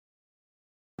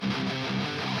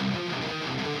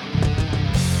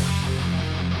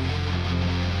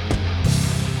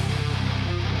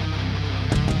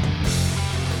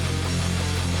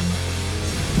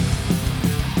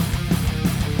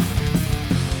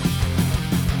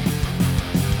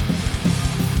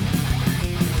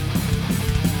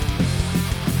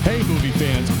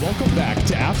fans, welcome back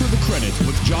to After the Credits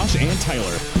with Josh and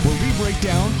Tyler, where we break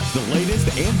down the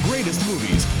latest and greatest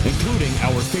movies, including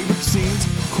our favorite scenes,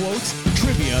 quotes,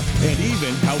 trivia, and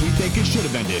even how we think it should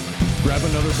have ended. Grab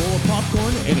another bowl of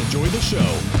popcorn and enjoy the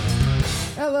show.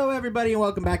 Hello, everybody, and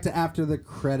welcome back to After the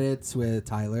Credits with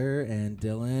Tyler and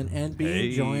Dylan, and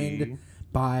being joined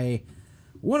by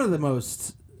one of the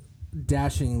most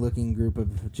dashing-looking group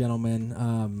of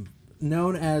gentlemen,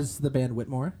 known as the band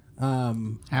Whitmore.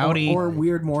 Howdy. Or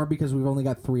Weird More, because we've only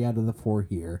got 3 out of the 4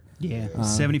 here. Yeah,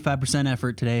 75%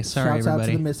 effort today. Sorry, shouts everybody. out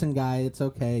to the missing guy. It's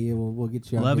okay. We'll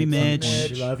get you on. Love you,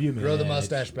 Mitch. Love you, Mitch. Grow the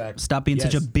mustache back. Stop being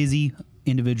such a busy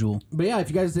individual. But yeah, if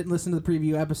you guys didn't listen to the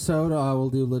preview episode,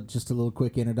 we'll do just a little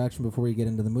quick introduction before we get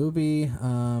into the movie.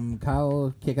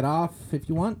 Kyle, kick it off if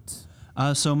you want.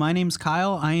 So my name's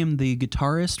Kyle. I am the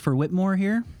guitarist for Whitmore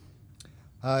here.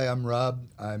 Hi, I'm Rob.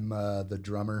 I'm the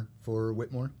drummer for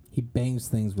Whitmore. He bangs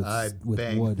things with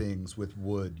bang wood. things with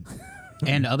wood.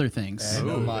 And other things.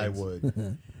 And my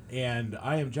wood. And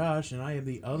I am Josh, and I am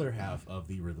the other half of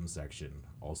the rhythm section,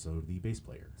 also the bass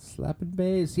player. Slapping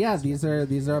bass. Yeah, these are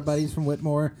our buddies from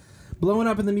Whitmore, blowing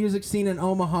up in the music scene in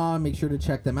Omaha. Make sure to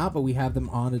check them out. But we have them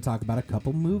on to talk about a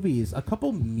couple movies, a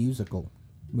couple musical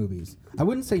movies. I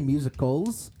wouldn't say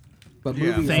musicals, but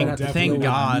movies. Thank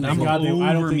God. I don't think I could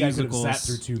have musicals. sat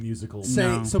through 2 musicals.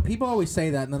 So people always say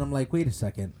that, and then I'm like, wait a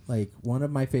second. Like, one of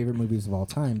my favorite movies of all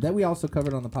time that we also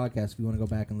covered on the podcast. If you want to go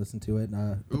back and listen to it,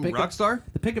 Rockstar?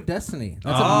 The Pick of Destiny.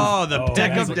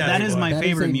 That is my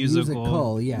favorite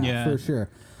musical. Yeah, for sure.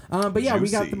 But yeah,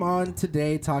 we got them on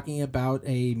today talking about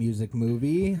a music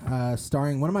movie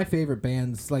starring one of my favorite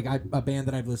bands, like a band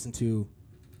that I've listened to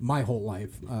my whole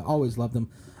life. Always loved them.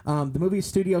 The movie is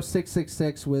Studio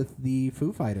 666 with the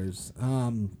Foo Fighters.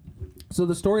 So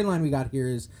the storyline we got here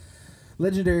is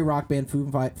legendary rock band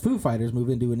Foo Fighters move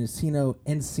into an Encino.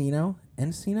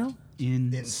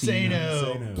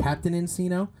 Captain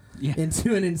Encino. Yeah.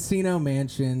 Into an Encino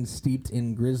mansion steeped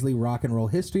in grisly rock and roll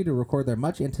history to record their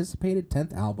much-anticipated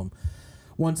 10th album.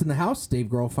 Once in the house, Dave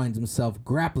Grohl finds himself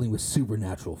grappling with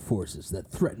supernatural forces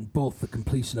that threaten both the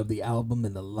completion of the album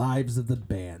and the lives of the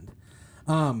band.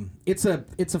 It's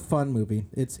a fun movie.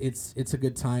 It's a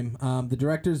good time. The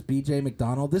director's B.J.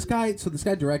 McDonald. This guy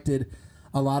directed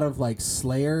a lot of like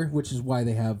Slayer, which is why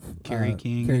they have Carrie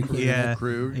King.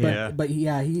 Crew. But he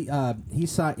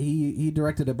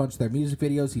directed a bunch of their music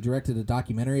videos. He directed a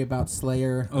documentary about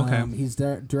Slayer. Okay. He's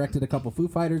directed a couple Foo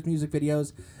Fighters music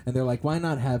videos, and they're like, why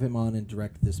not have him on and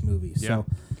direct this movie? Yeah.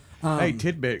 So, hey,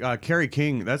 tidbit, Carrie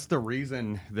King, that's the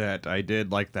reason that I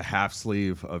did like the half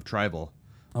sleeve of Tribal.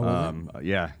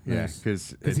 Yeah,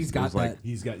 because he's got that. Like,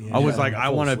 He's got. I was like, I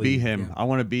want to be him. Yeah. I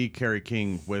want to be Carrie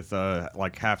King with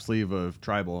like half sleeve of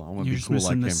Tribal. I want to You're be just cool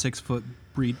missing like the him. 6-foot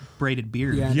braided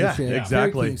beard. Yeah.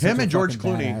 Exactly. Him and George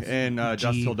Clooney badass. and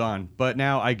Dusk Till Dawn. But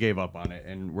now I gave up on it,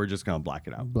 and we're just gonna black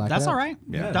it out. That's all right.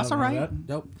 Yeah. That's all right.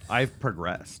 Dope. I've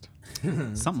progressed.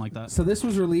 Something like that. So this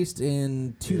was released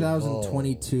in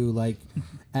 2022. Like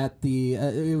at the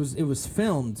it was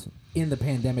filmed in the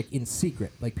pandemic in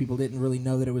secret. Like people didn't really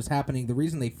know that it was happening. The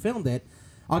reason they filmed it,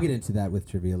 I'll get into that with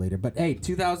trivia later. But hey,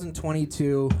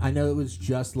 2022. I know it was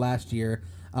just last year.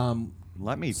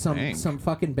 Let me some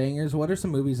fucking bangers. What are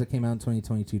some movies that came out in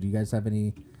 2022? Do you guys have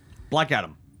any? Black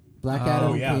Adam. Black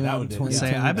Adam yeah, came that out one in did.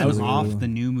 2022. I've been off the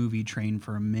new movie train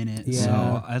for a minute,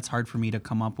 so it's hard for me to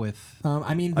come up with.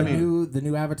 The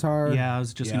new Avatar. Yeah, I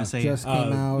was just gonna say just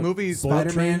came out. Movies.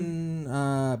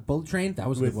 Spider-Man, Bullet Train. That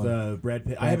was a with good one. Brad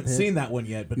Pitt. I haven't seen that one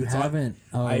yet, but You haven't?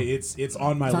 It's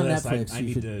on my It's on list. Netflix.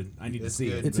 I need to see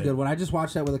it. It's a good one. I just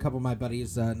watched that with a couple of my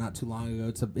buddies not too long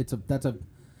ago.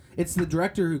 It's the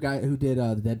director who did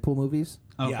the Deadpool movies.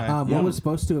 Okay. What was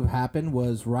supposed to have happened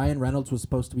was Ryan Reynolds was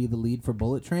supposed to be the lead for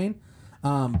Bullet Train,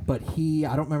 but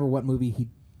I don't remember what movie he.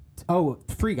 Oh,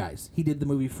 Free Guys. He did the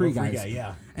movie Free Guys. Free Guy,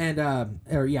 yeah.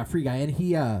 And Free Guy, and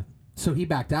he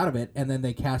backed out of it, and then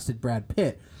they casted Brad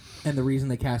Pitt, and the reason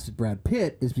they casted Brad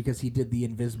Pitt is because he did the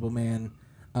Invisible Man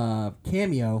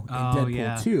cameo in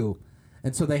Deadpool 2.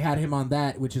 And so they had him on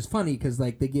that, which is funny because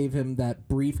like they gave him that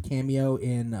brief cameo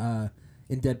in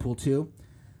Deadpool 2.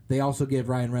 They also give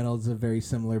Ryan Reynolds a very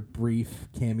similar brief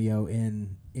cameo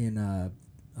in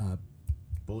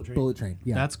Bullet Train.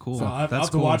 Yeah, that's cool. So I'll that's have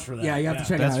to cool. watch for that. Yeah, you have to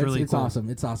check That's it out. really It's cool. awesome.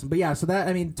 It's awesome. But yeah, so that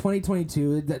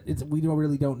 2022. We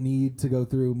really don't need to go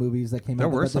through movies that came There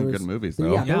out. were but some there good was- movies, there-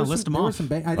 though. Yeah, there were list some, them there were off.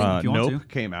 some I think you want Nope to.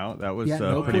 came out. That was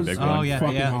Nope pretty was big Oh, one. yeah,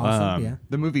 fucking yeah. awesome. Yeah.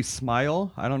 The movie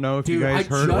Smile. I don't know if Dude, you guys I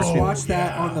heard just of it. watched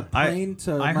that on the plane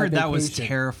to. I my heard that was vacation.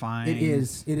 terrifying. It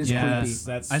is. It is creepy.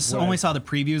 That's only saw the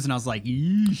previews and I was like,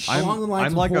 yeesh. Along the lines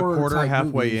I'm of like a horror quarter type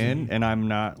halfway movies. in, and I'm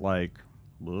not like.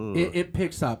 Ugh. It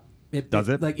picks up. Does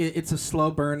it? Like it's a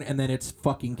slow burn, and then it's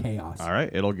fucking chaos. All right,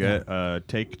 it'll get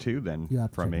take 2 then You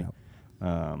have to from check me.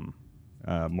 it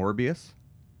Morbius.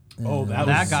 Oh, That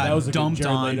got that was a good- dumped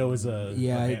Jared on. Leto was a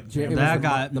Yeah, a it- it was That the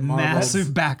got the Marvel- massive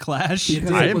backlash.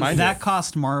 Because I it didn't mind that it.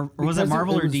 cost or was it because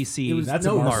Marvel or was- DC? It was, That's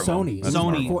no, a it was Marvel. Sony. That's It was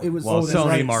Marvel. Marvel. It was Well, that's Sony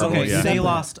right. Marvel, Sony. yeah. They separate.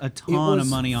 lost a It ton of was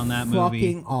money on that movie.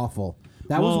 Fucking awful.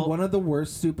 That Well- was one of the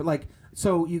worst super like.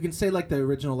 So you can say like the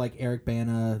original like Eric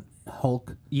Bana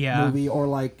Hulk movie, or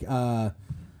like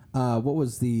what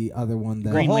was the other one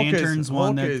that Green Well, Hulk is- Lantern's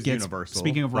one Hulk that is gets. Universal,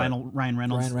 Speaking of but- Ryan Reynolds, Ryan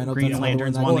Reynolds, Green that's another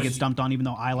Lantern's one one that- that gets dumped on, even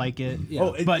though I like it. Yeah.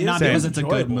 Oh, But it not is because it's a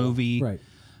good enjoyable. movie. right?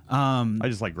 I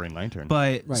just like Green Lantern.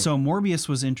 But Right. so Morbius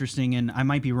was interesting, and I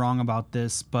might be wrong about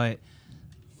this, but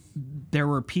there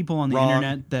were people on the Wrong.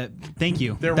 internet that. Thank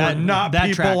you. there that, were not that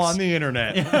people tracks. on the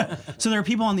internet. So there are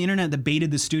people on the internet that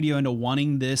baited the studio into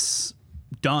wanting this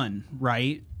done,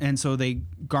 right? And so they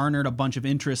garnered a bunch of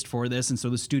interest for this, and so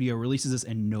the studio releases this,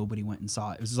 and nobody went and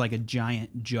saw it. It was just like a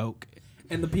giant joke.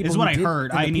 And the people Is who what I did-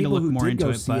 heard. and the I need to people look who more did into go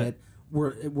it, see but- it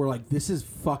were like, this is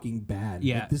fucking bad.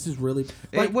 Yeah. Like, this is really.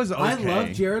 It Like, was I okay.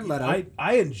 love Jared Leto.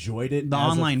 I enjoyed it. The as a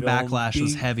online film, backlash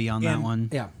was heavy on that and one.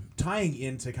 yeah. Tying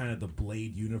into kind of the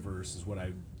Blade universe is what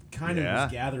I kind of Yeah.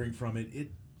 was gathering from it.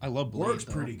 It I love Blade, works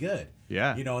though. pretty good.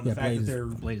 Yeah. You know, and Yeah, the fact Blade that is- they're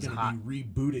Blade is going hot. to be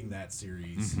rebooting that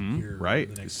series here Right.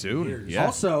 in the next Soon. few years. Yeah.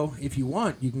 Also, if you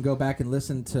want, you can go back and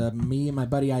listen to me and my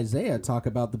buddy Isaiah talk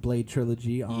about the Blade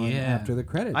trilogy on Yeah. After the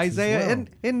Credits. as Isaiah, well.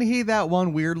 isn't he that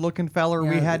one weird looking feller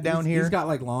we Yeah, had down he's- here? He's got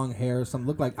like long hair. Some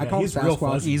look like I Yeah, call him he's real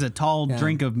Sasquatch. fuzzy. He's a tall Yeah.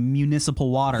 drink of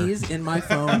municipal water. He's in my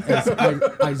phone as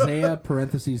Isaiah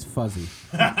parentheses fuzzy.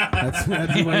 That's what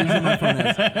he's in my phone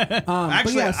as. But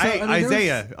Actually, yeah, so, I mean, there was-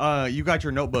 Isaiah, you got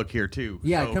your notebook here too.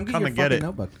 Yeah, so come get your and get fucking it.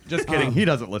 notebook. Just kidding. He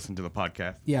doesn't listen to the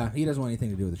podcast. Yeah, he doesn't want anything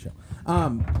to do with the show.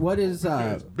 What is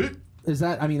that?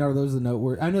 I mean, are those the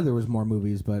noteworthy? I know there was more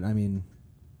movies, but I mean,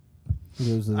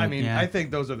 those are the, I mean, Yeah. I think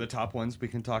those are the top ones we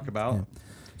can talk about. Yeah.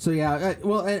 So yeah,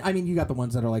 well, I mean, you got the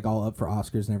ones that are like all up for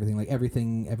Oscars and everything, like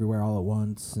Everything, Everywhere, All at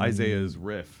Once. And Isaiah's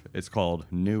riff. It's called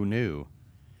New.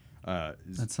 That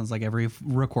sounds like every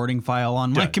recording file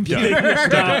on my computer.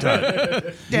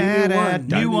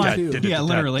 New one. Yeah,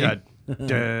 literally.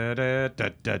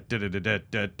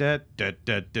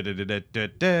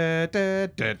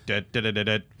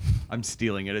 I'm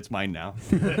stealing it. It's mine now.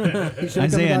 You should've come and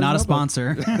Isaiah, got not a notebook.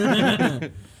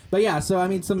 sponsor. But yeah, so I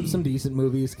mean, some decent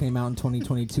movies came out in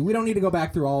 2022. We don't need to go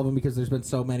back through all of them because there's been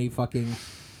so many. It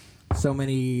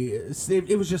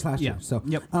was just last year. Yeah. So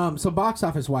Yep. So box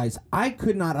office wise, I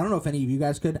could not. I don't know if any of you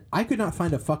guys could. I could not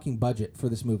find a fucking budget for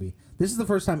this movie. This is the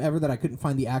first time ever that I couldn't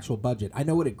find the actual budget. I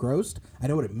know what it grossed. I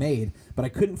know what it made, but I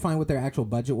couldn't find what their actual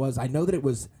budget was. I know that it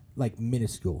was like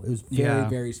minuscule. It was very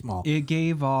very small. It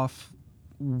gave off,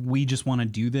 we just want to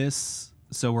do this,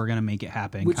 so we're going to make it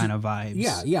happen Which kind is- of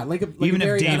vibes. Yeah. Like Even a if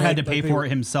very Dave had to pay they for were- it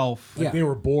himself. Like Yeah. they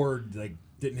were bored, like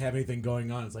didn't have anything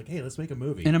going on. It's like, hey, let's make a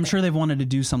movie. And I'm sure they've wanted to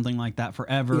do something like that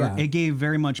forever. Yeah. It gave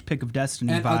very much Pick of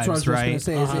Destiny And that's what I was vibes, just gonna right?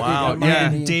 say, is Wow, reminded yeah.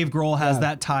 me- Dave Grohl has Yeah.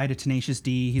 that tie to Tenacious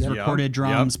D. He's Yep. recorded Yep.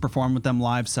 drums, performed with them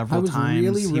live I several was times.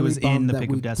 really, really he was bummed in the that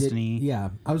Pick we of Destiny.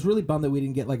 I was really bummed that we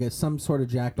didn't get like some sort of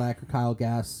Jack Black or Kyle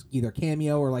Gass either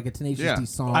cameo or like a Tenacious Yeah. D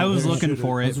song. I was There looking should've-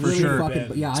 for I it was for really sure.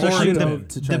 fucking, yeah, I Especially should the, have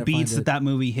to try the to beats find that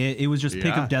movie hit. It was just Pick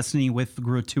Yeah. of Destiny with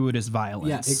gratuitous violence.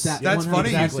 Yeah, exactly. That's funny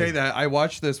Exactly. you say that. I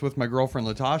watched this with my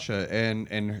girlfriend Latasha,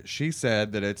 and she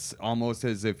said that it's almost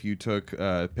as if you took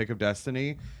Pick of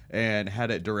Destiny and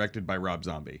had it directed by Rob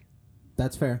Zombie.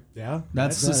 That's fair. yeah,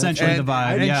 That's That's- essentially the And,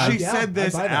 vibe. and Yeah. she Yeah, said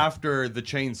this I buy that. after the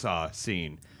chainsaw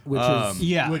scene. Which is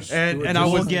yeah. And I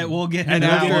we'll was get and into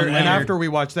that after one and later. after we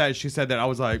watched that, she said that I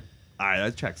was like, all right,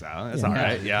 that checks out. That's Yeah. all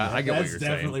right. Yeah, I get what that's you're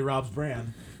definitely saying. Rob's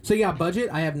brand. so. Yeah, budget.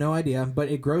 I have no idea, but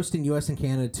it grossed in U.S. and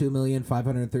Canada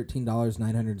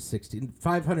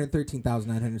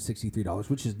 $2,513,963,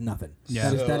 which is nothing. Yeah.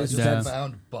 that is, So that I is just Yeah.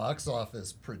 found box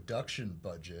office production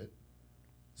budget.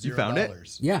 You found it?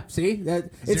 $0. Yeah, see,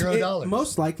 $0.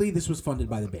 Most likely this was funded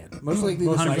by the band. Most likely, this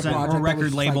was a 100%, project or that record was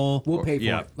just like, label. we'll pay for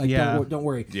Yeah. it. Like, Yeah. don't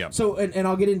worry. Yeah. So, and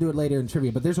I'll get into it later in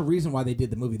trivia, but there's a reason why they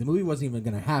did the movie. The movie wasn't even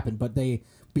going to happen, but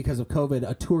because of COVID,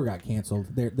 a tour got canceled.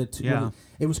 Yeah.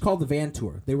 It was called the Van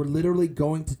Tour. They were literally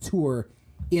going to tour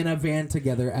in a van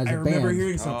together as I a remember band.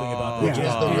 hearing something about Which that.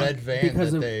 is the And red van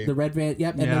because that of they... the red van.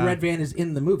 Yep, and Yeah. the red van is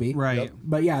in the movie. Right. Yep.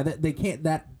 But yeah, they can't.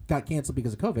 That got canceled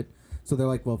because of COVID. So they're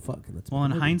like, well, fuck. Let's Well, make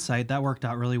in a movie. hindsight, that worked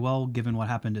out really well given what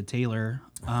happened to Taylor.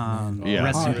 Yeah.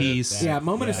 Rest in Alright. peace. Yeah,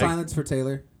 moment of Yeah. silence for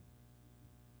Taylor.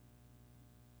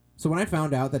 So when I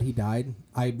found out that he died,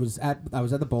 I was at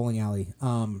the bowling alley,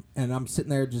 and I'm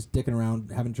sitting there just dicking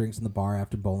around, having drinks in the bar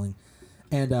after bowling,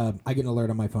 and I get an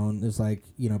alert on my phone. It's like,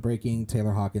 breaking: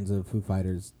 Taylor Hawkins of Foo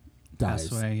Fighters dies.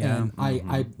 Passed away, yeah. And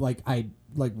I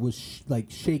was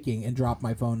shaking and dropped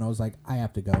my phone. And I was like, I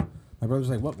have to go. My brother's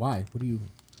like, what? Why? What do you?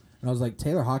 And I was like,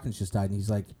 Taylor Hawkins just died. And he's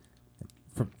like,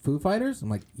 for Foo Fighters? I'm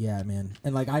like, yeah, man.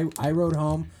 And like I rode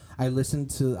home. I listened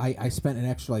to. I spent an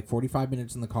extra like 45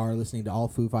 minutes in the car listening to all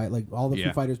Foo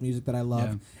Fighters music that I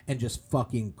love, and just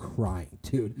fucking crying,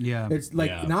 dude. Yeah. It's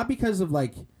like not because of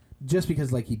like. Just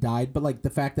because like he died, but like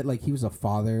the fact that like he was a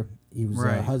father, he was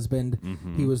a husband,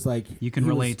 he was like you can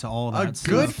relate to all of that. A stuff.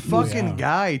 good fucking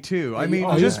guy too. I mean,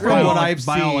 Oh, just yeah. from what I've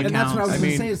By all seen, and that's what I was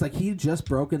accounts. gonna say is like he just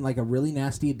broken like a really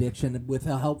nasty addiction with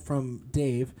the help from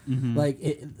Dave. Like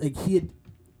he'd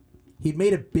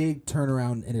made a big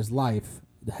turnaround in his life,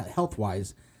 health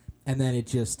wise, and then it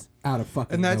just out of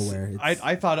fucking and that's nowhere.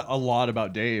 I thought a lot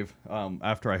about Dave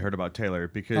after I heard about Taylor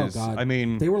because God. I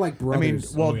mean They were like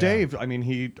brothers. Dave. I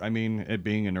mean it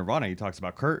being in Nirvana, he talks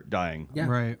about Kurt dying. Yeah.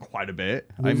 Right. Quite a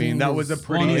bit. I Losing mean, that was a his-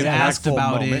 pretty Well, he's asked impactful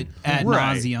about moment. it ad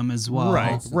Right. nauseum as well.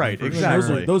 Right, For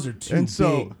exactly. sure. Those are two and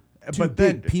so, big, but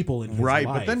then people in his right,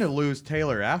 life. but then to lose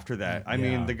Taylor after that, I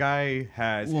mean, Yeah. the guy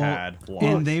has had lost.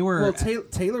 And they were Well,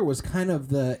 Taylor was kind of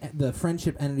the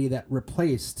friendship entity that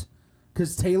replaced,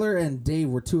 because Taylor and Dave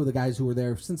were two of the guys who were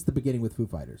there since the beginning with Foo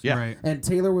Fighters. Yeah. Right. And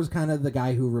Taylor was kind of the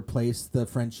guy who replaced the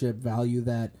friendship value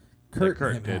that Kurt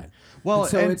and him did. had. Well,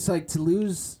 And so and- it's like to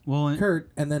lose Kurt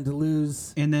and then to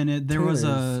lose. And then there was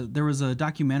Taylor's- a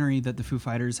documentary that the Foo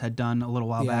Fighters had done a little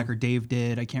while back, or Dave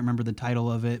did. I can't remember the title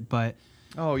of it, but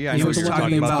Oh yeah, I He know was what you're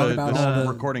talking talking about the the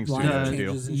recording lineup studio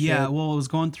deal. changes and yeah, shit. well, it was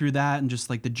going through that and just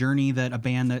like the journey that a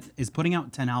band that is putting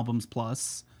out 10 albums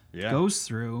plus goes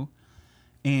through.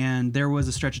 And there was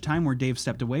a stretch of time where Dave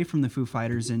stepped away from the Foo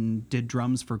Fighters and did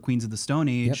drums for Queens of the Stone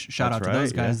Age. Yep. Shout That's out to those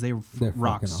right, guys; yeah. they They're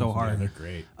rocked fucking so awesome. hard. They're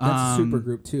great. That's a super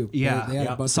group too. Yeah, They had a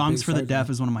bunch of Songs big for the stars Deaf in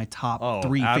it. is one of my top Oh,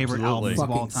 3 favorite absolutely. albums of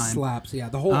all Fucking time. slaps. Yeah,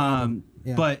 the whole album.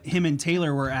 Yeah. But him and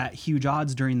Taylor were at huge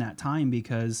odds during that time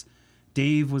because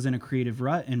Dave was in a creative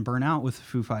rut and burnout with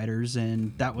Foo Fighters,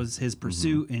 and that was his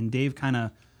pursuit. And Dave kind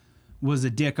of was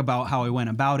a dick about how he went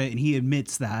about it, and he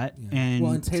admits that. And,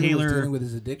 well, and Taylor was dealing with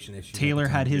his addiction issues. Taylor at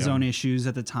the had time. his own issues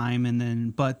at the time, and then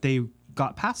but they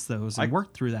got past those and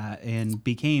worked through that and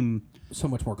became so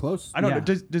much more close. I don't Yeah.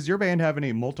 know. Does your band have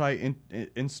any multi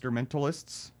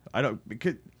instrumentalists? I don't.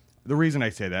 Because the reason I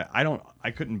say that,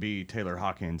 I couldn't be Taylor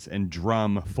Hawkins and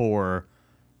drum for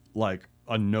like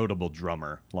a notable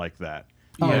drummer like that.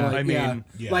 Oh, Yeah, like, I mean,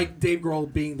 like Dave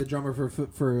Grohl being the drummer for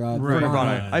Right.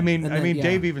 Nirvana. I mean, And then,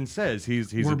 Dave even says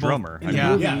he's We're a both- drummer. I mean,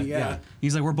 Yeah. Yeah.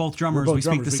 he's like, we're both drummers, both we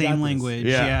speak drummers, the we got same this. language.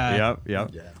 Yeah. Yeah.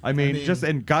 I mean, I mean- just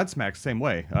and Godsmack's same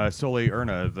way. Sully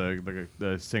Erna,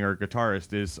 the singer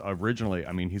guitarist, is originally.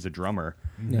 I mean, he's a drummer,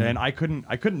 and I couldn't be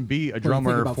a Well, you think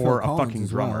drummer about for Phil a Collins fucking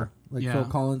as well. drummer. Like Yeah. Phil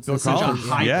Collins. Phil is Such a Collins,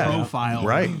 high yeah. profile,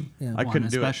 Right? Yeah. I couldn't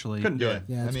do especially. it. Couldn't do Yeah. it.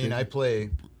 Yeah, I that's mean, crazy. I play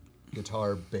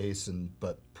guitar, bass,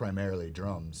 but primarily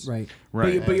drums. Right.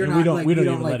 Right. But you're And not we don't- like we you don't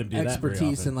don't even like let him do that very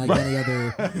expertise in often. like any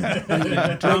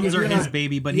other. Drums are you're his not-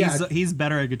 baby, but yeah. he's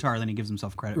better at guitar than he gives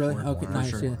himself credit Really? for. Okay, for nice.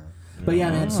 sure. Yeah. But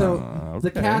yeah, man. So the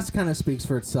okay. cast kind of speaks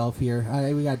for itself here.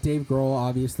 We got Dave Grohl,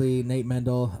 obviously, Nate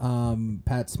Mendel,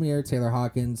 Pat Smear, Taylor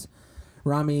Hawkins,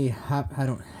 Rami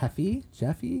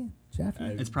Jeffy.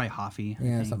 It's probably Hoffy. I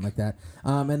Yeah, think. something like that.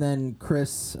 And then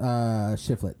Chris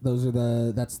Shiflett. Those are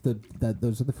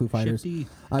the Foo Fighters. Shifty.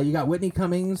 You got Whitney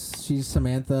Cummings. She's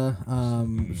Samantha.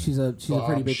 She's a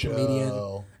pretty big comedian.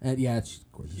 Bombshell. And yeah, she's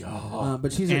gorgeous.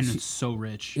 But she's And she- so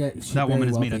rich. Yeah, she's that woman very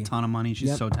has made a wealthy. ton of money. She's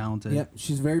Yep. so talented. Yep,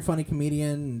 she's a very funny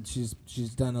comedian. She's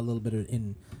done a little bit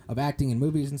of acting in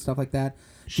movies and stuff like that.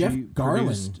 She Jeff Garland,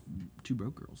 produced Two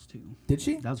Broke Girls too. did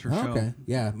she? That was her Oh, show. Okay,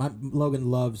 yeah, Logan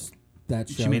loves that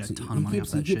show. She made a It's- ton of money off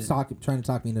that He keeps shit. trying to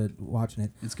talk me into watching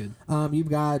it. It's good. You've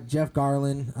got Jeff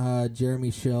Garland,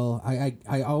 Jeremy Schill.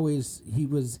 He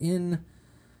was in.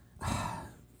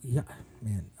 Yeah,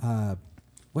 man.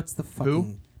 What's the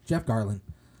fucking Jeff Garland?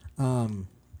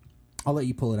 I'll let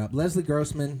you pull it up. Leslie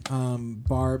Grossman,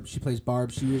 Barb. She plays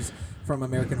Barb. She was from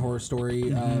American Horror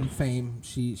Story fame.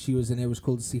 She was in it. It was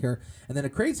cool to see her. And then a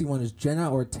crazy one is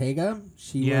Jenna Ortega.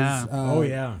 She Yeah. was. Oh,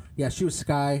 yeah. Yeah, she was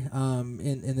Sky.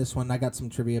 In this one, I got some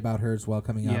trivia about her as well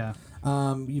coming up.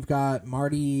 Yeah. You've got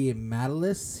Marty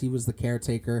Matalis. He was the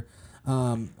caretaker.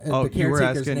 Oh, The you were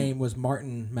caretaker's asking- name was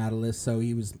Martin Matalis, so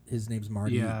his name's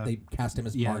Marty. Yeah. They cast him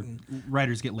as Yeah. Martin.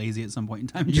 Writers get lazy at some point in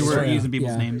time. You You were- start using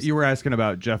people's yeah. names. You were asking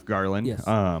about Jeff Garland. Yes.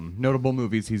 Notable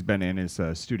movies he's been in is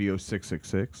Studio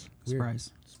 666.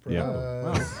 Surprise. Yeah.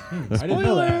 I didn't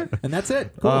know that. And that's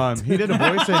it. Cool. He did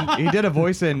a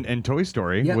voice in Toy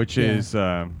Story, Yep. which Yeah.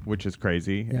 is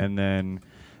crazy. Yeah. And then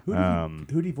Who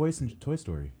did he voice in Toy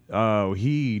Story?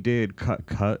 he did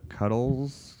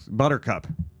Cuddles Buttercup.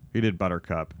 He did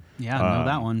Buttercup. Yeah, know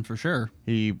that one for sure.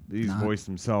 He's voiced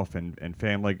himself in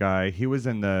Family Guy. He was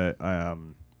in the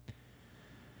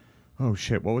oh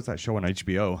shit, what was that show on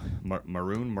HBO?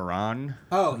 Maroon?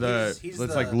 Oh, he's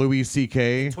like Louis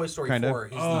C.K. Toy Story kinda. 4.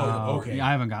 He's Okay. Yeah,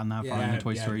 I haven't gotten that far in the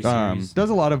Toy Story Yeah. series. Does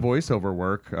a lot of voiceover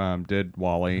work. Did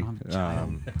Wally,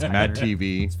 Mad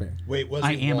TV. That's fair. Wait, was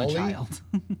I he am Wally? a child.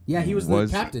 Yeah, he was the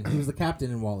captain. He was the captain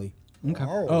in Wally. Okay.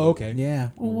 Oh, okay. Yeah.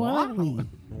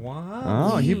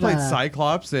 Wow. Oh, he played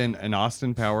Cyclops in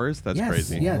Austin Powers. That's yes,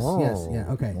 crazy. Yes, yes,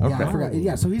 yeah, okay. Yeah, I forgot.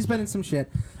 Yeah, so he's been in some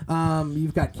shit.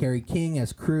 You've got Carrie King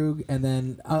as Krug, and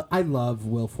then I love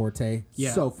Will Forte.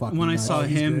 Yeah. So fucking When I nuts. saw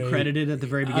him great. credited at the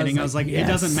very beginning, I was like, yes.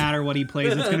 it doesn't matter what he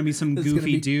plays. It's going to be some It's gonna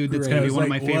goofy be dude that's great. going to be It's one of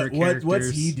like, my favorite characters. What's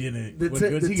he doing? The, What's the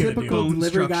he gonna typical Bone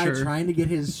delivery guy structure. trying to get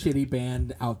his shitty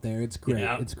band out there. It's great.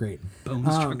 Yeah. It's great. Bone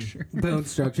structure. Bone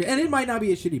structure. And it might not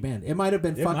be a shitty band. It might have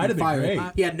been It might fucking have been fire. great.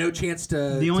 He had no chance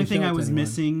to. The only to thing show I it to was anyone.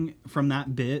 missing from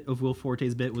that bit of Will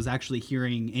Forte's bit was actually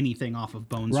hearing anything off of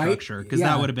Bone Right? Structure, because Yeah.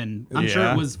 that would have been. I'm sure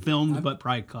Yeah. it was filmed, but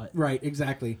probably cut. Right,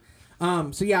 exactly.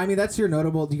 So yeah, I mean that's your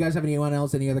notable. Do you guys have anyone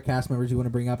else, any other cast members you want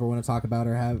to bring up or want to talk about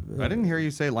or have? I didn't hear you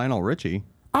say Lionel Richie.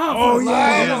 Oh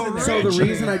yeah. Lionel So the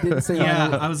reason I didn't say Yeah,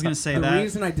 Lionel, I was going to say the that.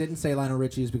 reason I didn't say Lionel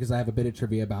Richie is because I have a bit of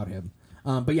trivia about him.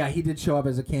 But yeah, he did show up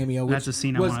as a cameo. Which That's a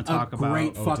scene I was wanna talk a about.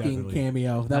 Great Oh, fucking definitely.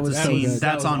 cameo. That That's was a so scene. good. That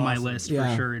That's was on my awesome. list Yeah.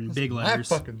 for sure in big That letters.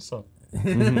 fucking song.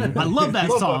 I love that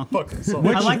song. Fucking song.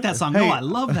 I like that song. Hey. No, I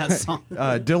love that song.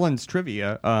 Dylan's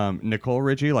trivia. Nicole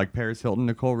Richie, like Paris Hilton,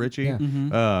 Nicole Richie.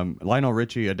 Yeah. Lionel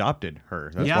Richie adopted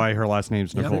her. That's Yeah. why her last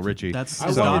name's Nicole Richie. That's I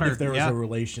his wondered daughter. if there was Yeah. a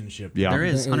relationship. Yeah. There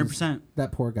is, There 100%.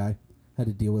 That poor guy had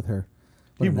to deal with her.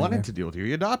 What He a wanted nightmare. to deal with you.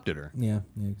 He adopted her. Yeah.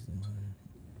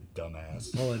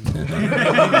 Dumbass. Well,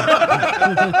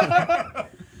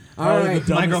 All right.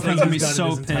 My girlfriend's gonna be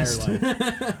so pissed.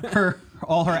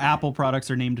 All her Apple products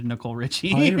are named Nicole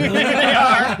Richie. They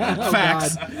are.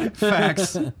 Facts.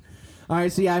 Facts. All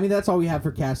right. So yeah, I mean that's all we have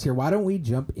for cast here. Why don't we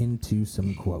jump into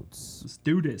some quotes? Let's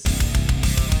do this.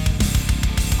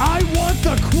 I want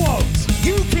the quotes.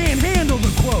 You can't handle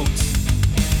the quotes.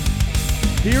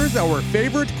 Here's our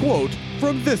favorite quote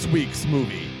from this week's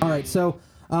movie. All right. So.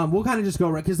 We'll kind of just go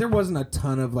right because there wasn't a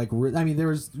ton of like. I mean, there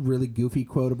was really goofy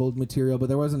quotable material, but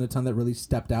there wasn't a ton that really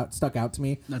stuck out to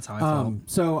me. That's how I felt.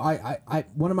 So I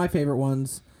one of my favorite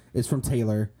ones is from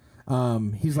Taylor.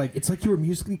 He's like, it's like you were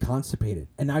musically constipated,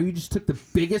 and now you just took the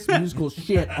biggest musical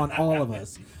shit on all of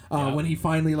us. When he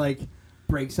finally like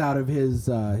breaks out of his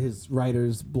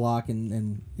writer's block,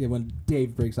 and yeah, when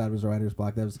Dave breaks out of his writer's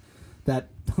block, that was that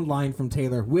line from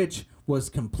Taylor, which was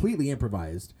completely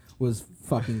improvised. Was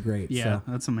fucking great. Yeah, so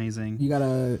that's amazing. you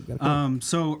gotta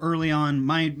So early on,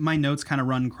 my notes kind of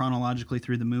run chronologically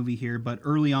through the movie here, but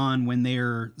early on when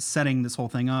they're setting this whole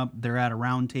thing up, they're at a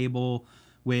round table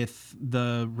with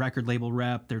the record label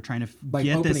rep. They're trying to like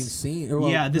get opening this scene. Or,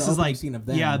 well, yeah, this the is opening like scene of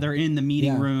them. yeah, they're in the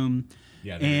meeting Yeah. room.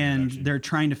 Yeah, they're in and production. they're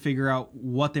trying to figure out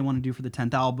what they want to do for the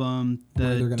 10th album. Where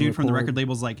they're The gonna dude from the record. record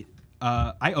label's like,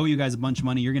 I owe you guys a bunch of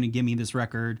money. You're going to give me this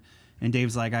record. And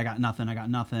Dave's like, I got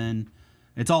nothing.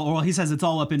 It's all, well, he says it's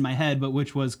all up in my head, but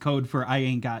which was code for I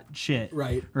ain't got shit.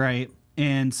 Right. Right.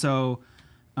 And so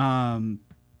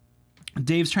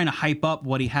Dave's trying to hype up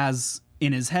what he has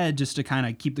in his head just to kind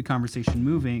of keep the conversation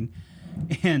moving.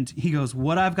 And he goes,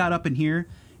 what I've got up in here,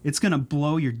 it's going to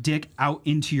blow your dick out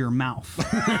into your mouth.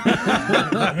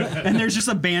 And there's just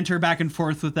a banter back and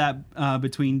forth with that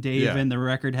between Dave Yeah. and the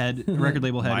record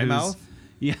label head. My who's- mouth?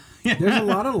 Yeah. There's a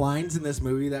lot of lines in this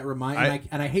movie that remind,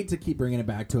 and I hate to keep bringing it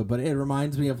back to it, but it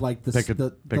reminds me of like the Pick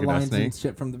of lines Destiny. and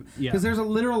shit from the. Yeah. Because there's a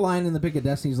literal line in the Pick of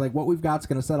Destiny. He's like, "What we've got's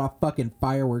gonna set off fucking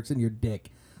fireworks in your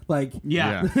dick." Like,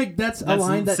 Yeah. like, that's a That's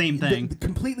line the that same thing.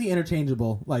 completely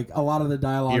interchangeable. Like a lot of the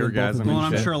dialogue. in both of Eargasm them. Well, and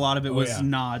I'm shit. sure a lot of it was yeah.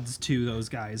 nods to those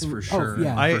guys for sure.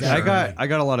 yeah. I For sure. got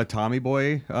a lot of Tommy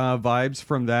Boy vibes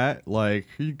from that. Like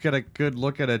you get a good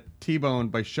look at a T-bone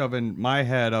by shoving my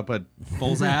head up a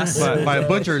Bull's ass. by a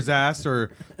butcher's ass,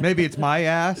 or maybe it's my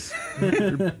ass.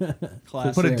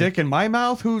 Classic. Put a dick in my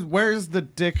mouth. Where's the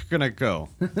dick gonna go?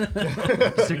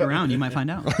 Stick around, you might find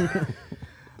out.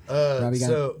 Robbie,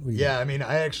 So what do you yeah, I mean,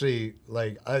 I actually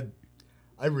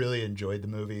I really enjoyed the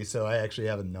movie, so I actually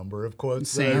have a number of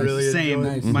quotes that I really Same.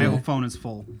 enjoyed. Nice. My Yeah. phone is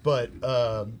full. But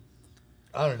I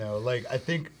don't know. Like I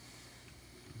think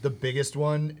the biggest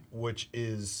one, which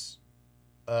is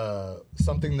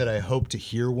something that I hope to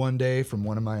hear one day from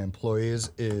one of my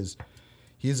employees, is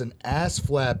he's an ass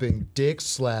flapping, dick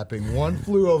slapping, one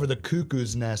flew over the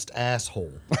cuckoo's nest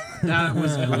asshole. That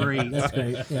was great. That's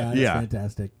great. Yeah, that's Yeah.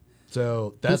 fantastic.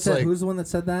 So that's who's the one that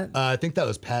said that? I think that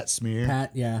was Pat Smear.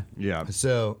 Pat, yeah. Yeah.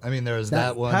 So I mean, there was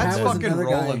that one. Pat's Pat was fucking another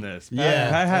guy. rolling this. Yeah.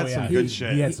 Pat had Oh, some yeah. good He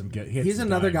shit. had some good. He's some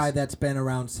another dimes. guy that's been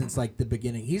around since like the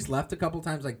beginning. He's left a couple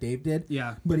times like Dave did.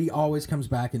 Yeah. But he always comes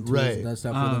back and tours Right. and does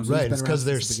stuff with them. So Right, he's been it's 'cause around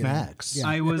they're since the beginning. snacks.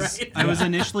 Yeah. I was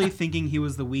initially thinking he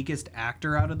was the weakest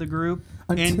actor out of the group,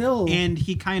 Until- and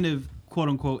he kind of quote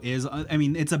unquote is. I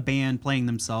mean, it's a band playing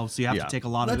themselves, so you have Yeah. to take a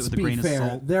lot Let's of it with a be grain fair. of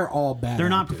salt. They're all bad. They're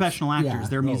not actors. professional actors; Yeah.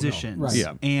 they're musicians, Right.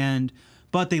 Yeah.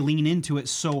 But they lean into it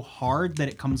so hard that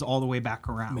it comes all the way back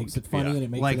around. Makes it funny Yeah. and it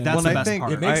makes Like, it that's Well, the I best think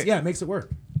part. It makes it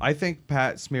work. I think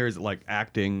Pat Smear's like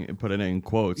acting and put it in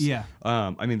quotes. Yeah.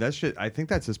 I mean, that shit. I think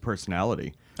that's his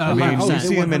personality. Oh, I mean, you 100%.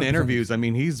 see him in 100%. interviews. I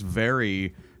mean, he's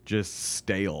very just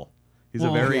stale. He's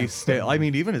Well, a very yeah. stale. I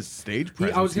mean, even his stage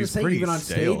presence. I was going to he's say, pretty even on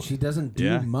stale. stage, he doesn't do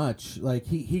Yeah. much. Like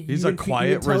he's He's a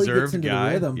quiet, reserved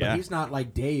guy. Rhythm, Yeah. But he's not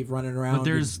like Dave running around.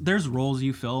 But there's roles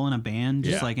you fill in a band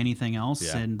just Yeah. like anything else,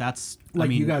 Yeah. and that's like I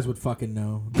mean, you guys would fucking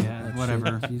know. Yeah, That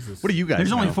whatever. shit. Jesus. What do you guys?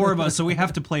 There's only know? 4 of us, so we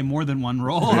have to play more than one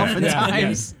role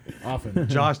oftentimes. Often.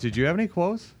 Josh, did you have any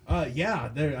quotes?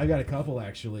 Yeah, I got a couple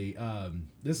actually.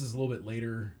 This is a little bit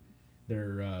later.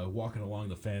 They're walking along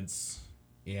the fence,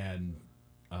 and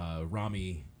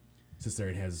Rami sits there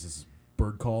and has this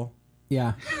bird call.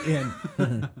 Yeah.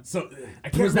 And so I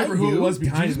can't Was that remember who you? it was Did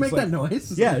you behind. just him. make It's that like-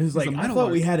 noise? Yeah, it was like a I metal thought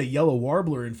art. we had a yellow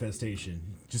warbler infestation.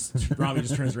 Just Rami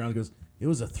just turns around and goes, "It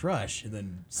was a thrush." And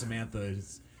then Samantha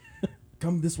is,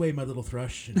 "Come this way, my little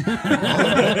thrush." And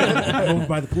over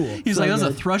by the pool. He's So like, "That's a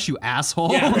good. thrush, you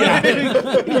asshole." Yeah.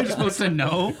 You're supposed to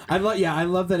know I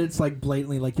love that it's like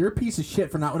blatantly like you're a piece of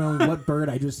shit for not knowing what bird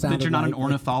I just sounded that you're not an like.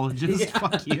 ornithologist.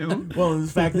 Fuck you. Well, the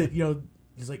fact that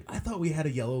he's like, I thought we had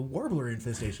a yellow warbler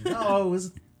infestation. No, it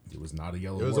was not a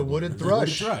yellow. It was a warbler. wooded It was a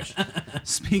wooded thrush.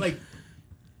 Speak. Like,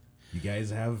 you guys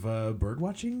have bird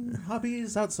watching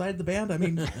hobbies outside the band? I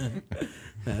mean,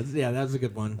 That was a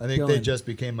good one. I think they Dylan. just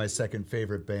became my second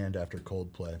favorite band after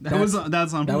Coldplay.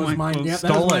 that's on That was my mine. quotes. Yeah,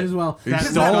 that was mine as well. He Because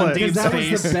stole that, it. because that was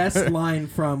Dave's the best line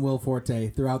from Will Forte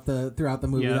throughout the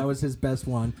movie. Yeah. That was his best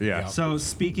one. Yeah. So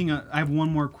speaking of, I have one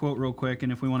more quote real quick,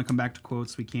 and if we want to come back to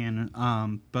quotes, we can.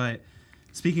 But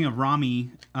speaking of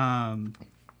Rami,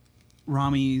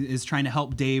 Rami is trying to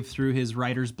help Dave through his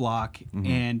writer's block,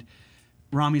 and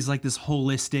Rami's like this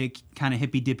holistic, kind of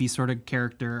hippy dippy sort of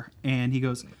character, and he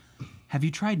goes, "Have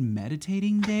you tried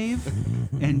meditating, Dave?"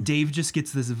 And Dave just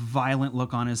gets this violent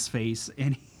look on his face,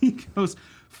 and he goes,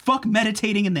 "Fuck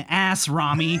meditating in the ass,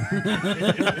 Rami."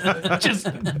 Just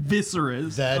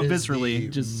viscerally,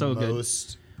 just so good.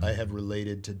 most I have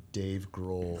related to Dave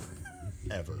Grohl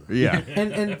ever. Yeah.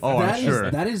 And Oh, that I'm is-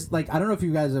 sure. that is like I don't know if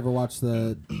you guys ever watched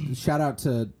the shout out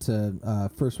to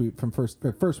First We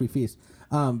Feast,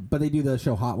 but they do the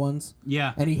show Hot Ones.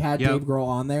 Yeah. and he had Yep. Dave Grohl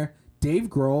on there. Dave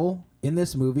Grohl in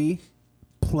this movie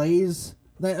plays.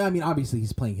 I mean, obviously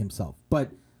he's playing himself,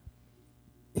 but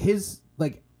his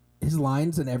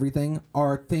lines and everything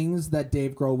are things that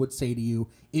Dave Grohl would say to you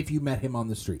if you met him on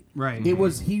the street. Right. He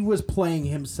was playing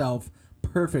himself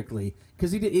perfectly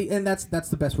because he did, and that's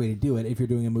the best way to do it if you're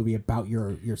doing a movie about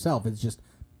yourself. It's just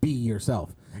be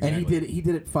yourself. And he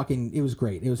did it fucking. It was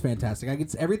great. It was fantastic. I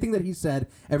get everything that he said,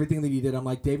 everything that he did. I'm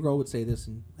like, Dave Grohl would say this,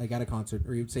 and like at a concert,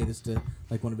 or he would say this to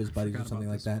like one of his buddies or something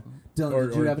like that. Dylan,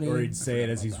 did you have any? or he'd say it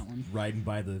as he's riding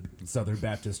by the Southern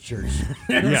Baptist Church,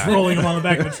 Yeah. rolling him on the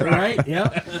back of a truck. Right?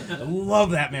 Yep. I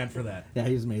love that man for that. Yeah,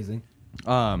 he's amazing.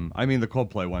 I mean the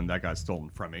Coldplay one that got stolen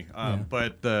from me.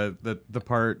 But the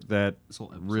part that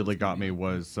really got me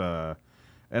was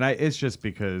it's just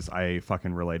because I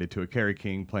fucking related to it. Kerry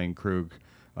King playing Krug,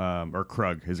 or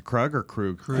Krug. Is it Krug or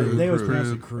Krug? Krug. They always pronounce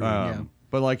it Krug.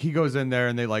 But like he goes in there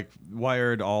and they like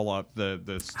wired all up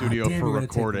the studio damn, for you're gonna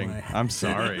take recording. the one. I'm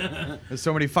sorry. There's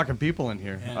so many fucking people in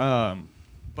here.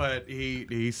 But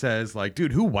he says like,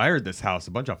 dude, who wired this house?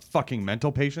 A bunch of fucking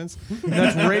mental patients. And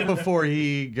that's right before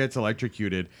he gets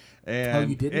electrocuted. And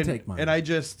you didn't take mine. And I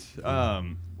just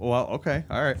well, okay,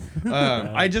 all right.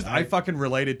 I fucking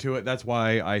related to it. That's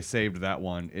why I saved that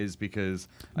one. Is because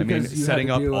I mean Because you setting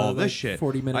had up to do all a, this shit.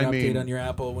 40-minute I update mean, on your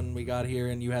Apple when we got here,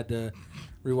 and you had to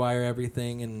rewire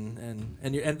everything, and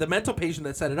the mental patient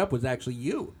that set it up was actually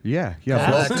you. yeah,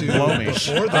 Back blow, to blow me.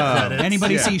 before the credits.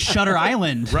 Anybody see Shutter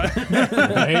Island? Right.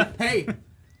 Hey,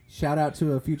 shout out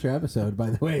to a future episode,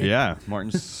 by the way. Yeah, Martin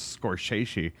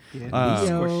Scorsese.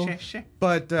 Yo.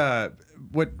 But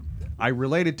what I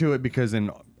related to it because in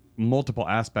multiple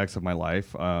aspects of my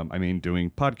life. I mean, doing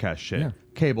podcast shit,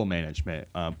 cable management,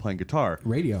 playing guitar,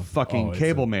 Radio. fucking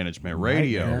cable management,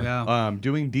 radio,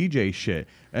 doing DJ shit.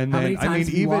 And How then many times I mean, have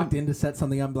you even walked in to set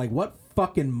something up like, what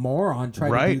fucking moron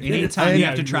tried Right. to do this? Anytime you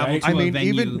have to And- travel right. to I mean, a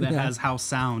venue even- that has house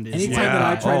sound is Anytime Yeah.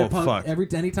 that I try Oh, to plug,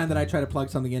 fuck. anytime that I try to plug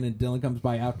something in and Dylan comes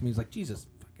by after me, he's like, Jesus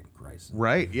fucking Christ.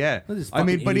 Right, yeah. Look at this I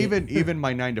mean, fucking but idiot. even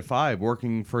my 9 to 5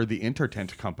 working for the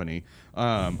Intertent company,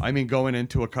 I mean, going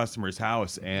into a customer's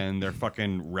house and their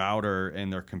fucking router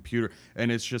and their computer,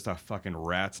 and it's just a fucking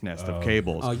rat's nest of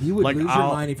cables. Oh, you would Like, lose your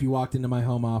I'll- mind if you walked into my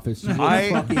home office. You would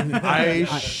I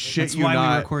shit That's you why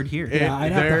not. we record here. yeah,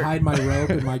 I'd have to there- hide my rope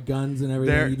and my guns and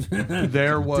everything.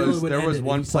 there Dylan would there end was it if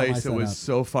one he saw my place that was setup.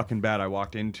 so fucking bad. I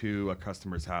walked into a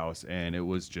customer's house and it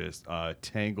was just a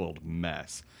tangled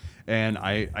mess, and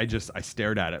I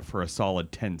stared at it for a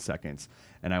solid 10 seconds,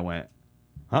 and I went,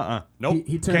 nope,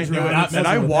 He turns can't do around it. and And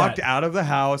I messing with walked that. out of the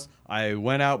house. I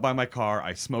went out by my car.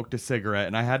 I smoked a cigarette,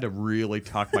 and I had to really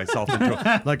talk myself into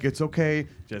it. Like, it's okay.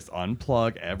 Just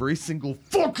unplug every single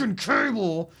fucking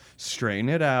cable, straighten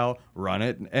it out, run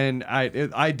it. And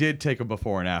I did take a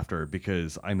before and after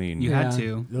because, I mean, You had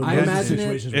to. I imagine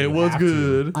it was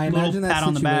good. I Little imagine that pat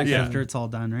on the back situation- after it's all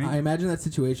done, right? I imagine that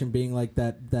situation being like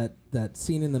that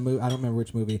scene in the movie. I don't remember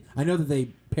which movie. I know that they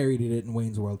parodied it in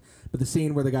Wayne's World, but the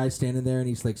scene where the guy's standing there and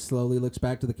he's like slowly looks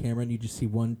back to the camera and you just see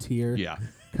one tear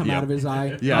come out of his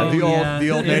eye. Yeah, Oh, the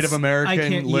yeah. old Native It's- I American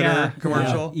can't- litter yeah.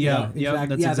 commercial. Yeah.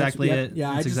 That's exactly it.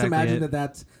 Yeah, I That's just exactly imagine it.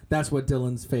 that's what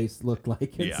Dylan's face looked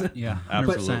like. Yeah. Yeah,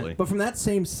 Absolutely. But from that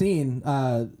same scene,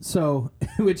 so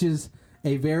which is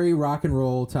a very rock and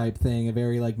roll type thing, a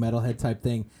very like metalhead type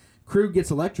thing. Krug gets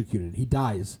electrocuted. He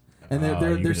dies, and they're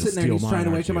you're gonna sitting there. And he's steal trying to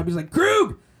mine, wake him aren't up. He's like,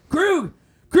 Krug,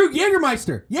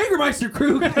 Jägermeister,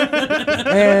 Krug.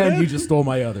 And you just stole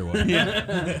my other one.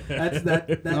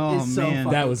 That Oh, is so man.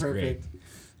 fucking That was perfect.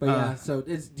 But yeah, so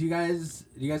do you guys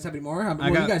have any more? I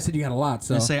You got- guys said you had a lot.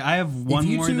 So I say I have one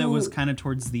you more that two- was kind of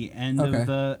towards the end Okay. of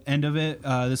the end of it.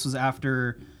 This was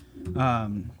after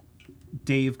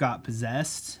Dave got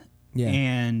possessed, Yeah.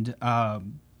 and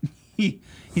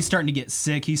he's starting to get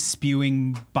sick. He's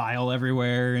spewing bile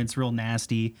everywhere. And it's real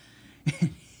nasty.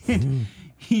 And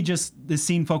the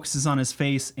scene focuses on his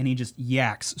face, and he just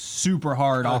yaks super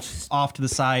hard off to the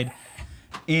side,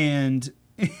 and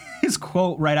his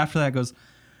quote right after that goes,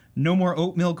 "No more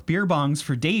oat milk beer bongs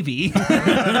for Davey."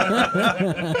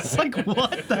 It's like,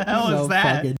 what the hell So is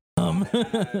that? fucking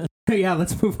dumb. Yeah,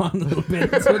 let's move on a little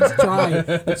bit. So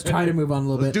let's try to move on a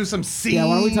little bit. Do some scenes. Yeah,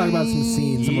 why don't we talk about some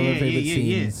scenes, some of our Yeah, favorite yeah,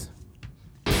 yeah. scenes.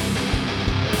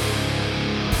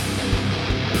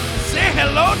 Say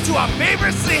hello to our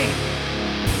favorite scene.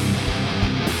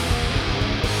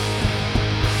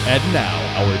 And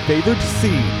now, our favorite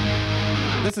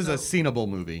scene. This is a sceneable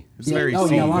movie. It's Yeah, very oh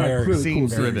scene, yeah, a lot of very really scene cool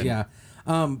scenes. driven. Yeah,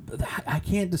 I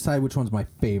can't decide which one's my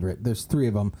favorite. There's three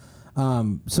of them.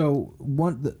 So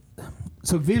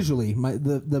visually,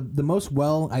 the most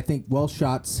well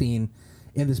shot scene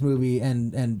in this movie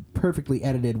and perfectly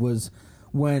edited was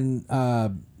when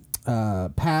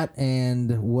Pat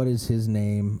and what is his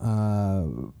name?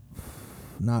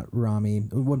 Not Rami.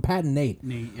 When Pat and Nate,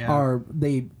 yeah.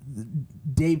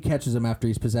 Dave catches him after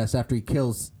he's possessed, after he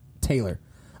kills Taylor.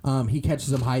 He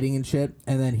catches him hiding and shit,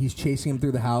 and then he's chasing him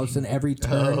through the house, and every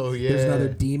turn Oh, there's yeah. another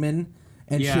demon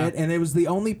and Yeah. shit. And it was the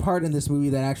only part in this movie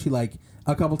that actually, like,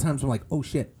 a couple times I'm like, oh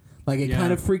shit. Like, it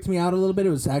kind of freaked me out a little bit. It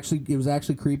was actually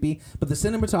creepy, but the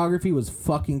cinematography was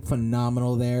fucking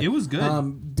phenomenal there. It was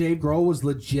good. Dave Grohl was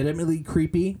legitimately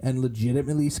creepy and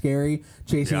legitimately scary,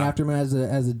 chasing Yeah. after him as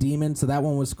a demon. So that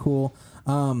one was cool.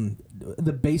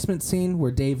 The basement scene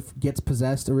where Dave gets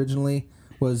possessed originally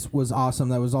was awesome.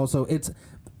 That was also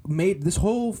this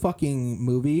whole fucking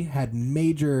movie had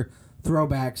major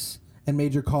throwbacks and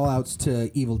major call outs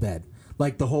to Evil Dead,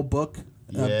 like the whole book.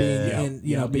 Being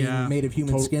Yeah. made of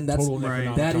human skin. That's total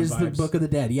Necronomicon that is the vibes. Book of the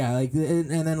Dead. Yeah, like and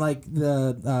then like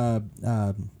the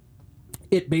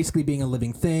it basically being a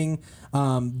living thing.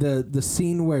 The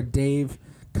scene where Dave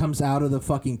comes out of the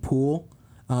fucking pool.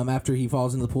 After he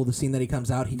falls into the pool, the scene that he comes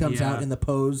out in the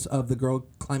pose of the girl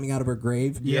climbing out of her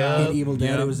grave in Evil Dead.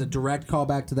 Yeah. It was a direct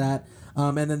callback to that.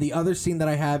 And then the other scene that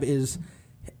I have is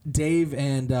Dave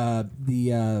and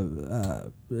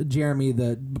Jeremy,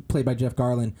 played by Jeff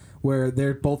Garlin, where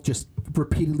they're both just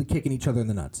repeatedly kicking each other in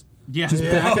the nuts. Yeah. Just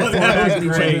back and forth kicking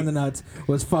each other in the nuts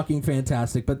was fucking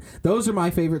fantastic. But those are my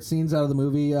favorite scenes out of the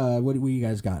movie. What do you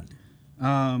guys got?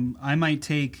 I might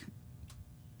take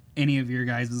any of your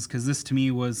guys's, because this to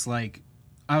me was like,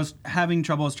 I was having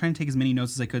trouble. I was trying to take as many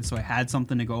notes as I could so I had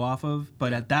something to go off of.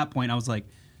 But at that point, I was like,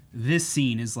 this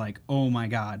scene is like, oh my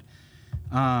God.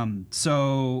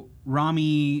 So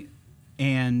Rami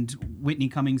and Whitney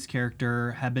Cummings'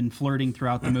 character have been flirting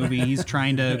throughout the movie. He's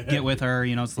trying to get with her,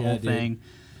 it's the whole thing.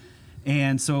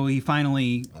 And so he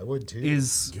finally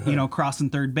is, crossing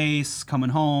third base,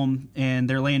 coming home, and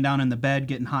they're laying down in the bed,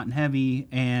 getting hot and heavy.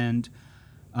 And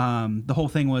the whole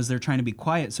thing was they're trying to be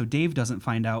quiet so Dave doesn't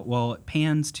find out. Well, it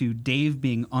pans to Dave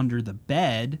being under the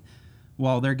bed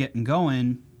while they're getting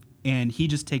going, and he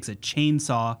just takes a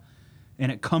chainsaw,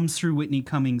 and it comes through Whitney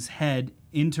Cummings' head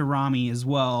into Rami as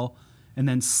well, and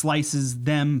then slices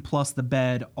them plus the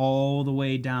bed all the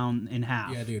way down in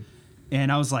half. Yeah, dude. And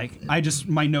I was like,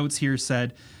 my notes here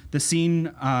said the scene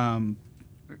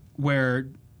where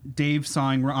Dave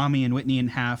sawing Rami and Whitney in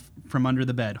half from under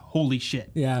the bed. Holy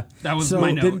shit. Yeah. That was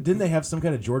my note. Didn't they have some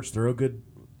kind of George Thorogood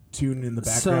tune in the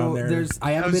background there?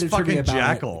 I have a bit of trivia about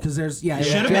Jackal. it because there's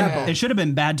It should have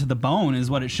been Bad to the Bone is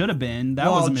what it should have been. That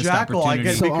was a missed Jackal, I opportunity.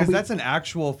 guess, because that's an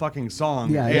actual fucking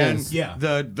song. Yeah, it and is. Yeah.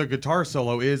 the guitar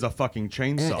solo is a fucking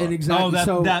chainsaw. and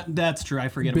exactly. That's true. I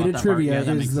forget Bit about of that trivia part.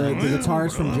 Yeah, that is makes the sense.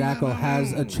 guitarist from Jackal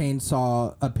has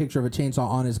a picture of a chainsaw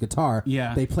on his guitar.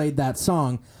 Yeah. They played that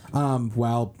song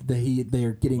while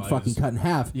they're getting fucking cut in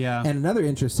half. Yeah. And another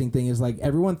interesting thing is like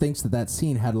everyone thinks that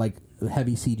scene had like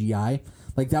heavy CGI.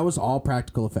 Like that was all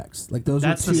practical effects. Like those.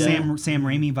 That's were the two, Sam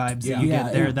Raimi vibes that you Yeah,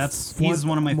 get there. it's He's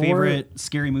one of my more- favorite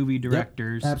scary movie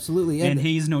directors. absolutely. and And-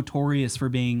 he's notorious for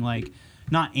being like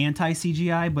not anti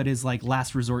CGI, but is like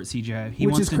last resort CGI. He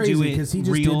which wants is to crazy do it because he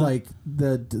just real. did like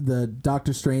the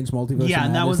Doctor Strange multiverse. Yeah, of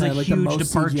and that Madness was a had, like, the huge most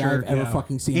departure. CGI I've ever Yeah.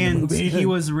 fucking seen. in a and movie. he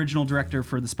was original director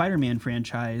for the Spider-Man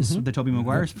franchise, the Tobey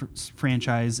Maguire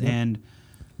franchise, and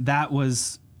that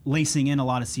was lacing in a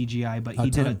lot of CGI. But he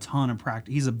did a ton of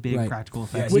practical. He's a big Right. practical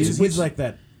Yeah, effects. he's like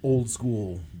that old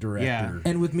school director. Yeah.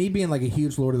 And with me being like a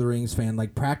huge Lord of the Rings fan,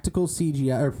 like practical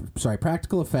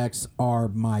effects are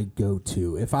my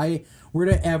go-to. If I were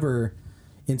to ever,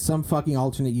 in some fucking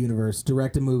alternate universe,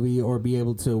 direct a movie or be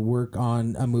able to work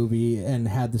on a movie and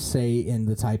had the say in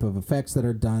the type of effects that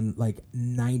are done, like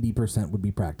 90% would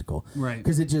be practical. Right.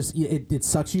 Because it just it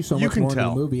sucks you so You much can more tell.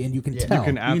 into the movie, and you can You tell.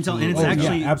 can You can tell, and it's absolutely.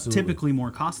 actually absolutely. typically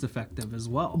more cost effective as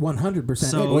well. 100%.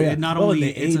 So And- it not Well,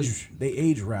 only and it's they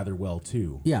age rather well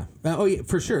too. yeah. Yeah,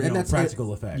 for sure. You And know, that's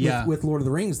practical effects. Yeah. With Lord of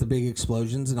the Rings, the big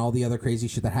explosions and all the other crazy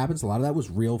shit that happens, a lot of that was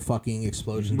real fucking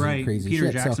explosions and right. crazy Peter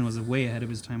shit. Jackson So, was way ahead of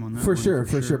his time on that. for one, sure,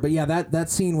 for sure. But yeah, that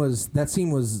scene was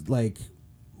like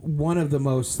one of the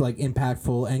most like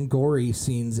impactful and gory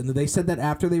scenes. And they said that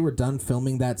after they were done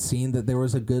filming that scene, that there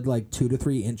was a good like 2 to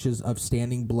 3 inches of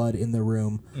standing blood in the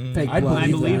room. Fake I blood. I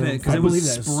in the believe room. it because I it believe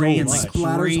was that so spraying much. like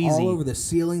Splatters crazy. all over the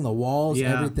ceiling, the walls,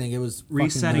 Yeah. everything. It was fucking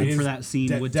Resetting nuts. for that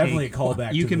scene would definitely take. a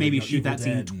callback You to can the maybe Evil shoot that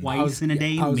scene Dead. twice in a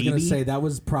day. I was maybe. gonna say that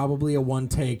was probably a one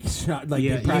take shot. Like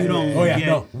Yeah, they probably- you don't- Oh yeah, Yeah.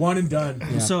 no, one and done.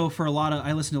 So for a lot of,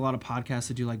 I listen to a lot of podcasts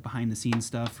that do like behind the scenes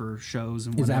stuff for shows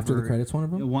and Is whatever. After the Credits one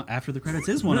of them? After the credits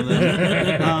is one of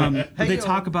them. But they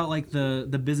talk about like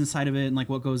the business side of it and like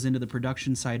what goes into the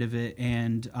production side of it.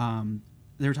 And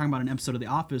they were talking about an episode of The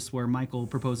Office where Michael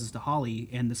proposes to Holly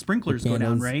and the sprinklers go down,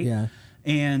 candles, right? yeah.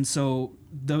 And so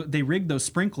they rigged those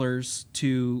sprinklers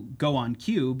to go on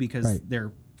cue because Right.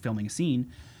 they're filming a scene.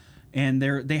 And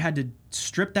they had to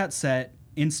strip that set,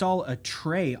 install a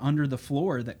tray under the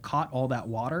floor that caught all that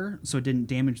water so it didn't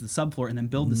damage the subfloor, and then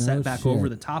build the No set back shit. over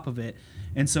the top of it.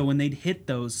 And so when they'd hit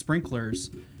those sprinklers,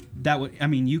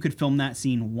 you could film that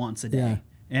scene once a day. Yeah.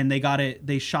 And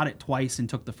they shot it twice and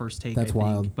took the first take. That's I think.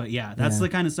 wild. But yeah, that's Yeah. the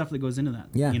kind of stuff that goes into that.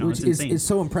 Yeah, Which which it's insane. is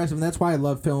so impressive, and that's why I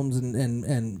love films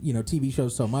and TV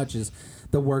shows so much. Is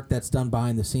the work that's done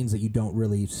behind the scenes that you don't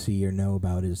really see or know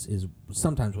about is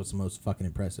sometimes what's the most fucking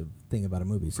impressive thing about a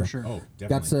movie. So. For sure. Oh, Got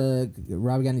definitely.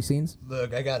 Robbie, got any scenes?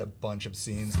 Look, I got a bunch of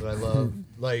scenes that I love.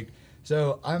 Like,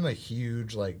 so I'm a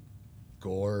huge like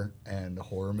gore and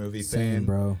horror movie Same, fan,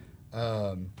 bro.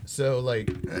 So like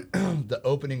the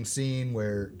opening scene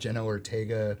where Jenna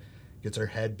Ortega gets her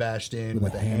head bashed in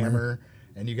with a hammer,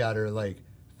 and you got her like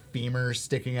femur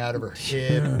sticking out of her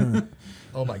hip.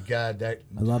 Oh my god, that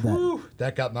I love that. whew,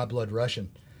 that got my blood rushing.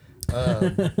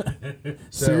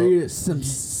 Some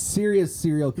serious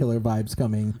serial killer vibes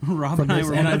coming. Rob from and I this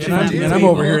were energy watching from that. the I'm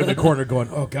over table. here in the corner going,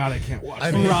 "Oh God, I can't watch."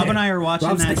 I that." mean, Rob and I are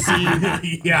watching that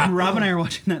scene. Yeah. Rob and I are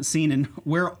watching that scene, and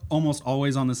we're almost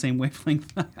always on the same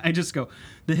wavelength. I just go,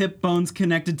 the hip bone's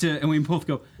connected to, and we both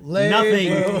go,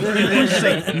 nothing. We just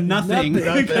say nothing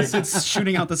because it's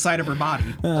shooting out the side of her body.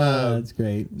 That's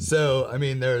great. So I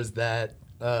mean, there's that.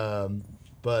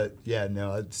 But yeah,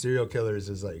 no, serial killers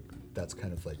is like that's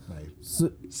kind of like my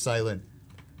So, silent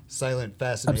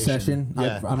fascination. obsession.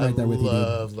 Yeah, I'm right there with you.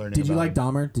 love Dude. learning. Did you about like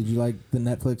Dahmer? Did you like the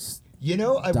Netflix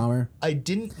Dahmer. I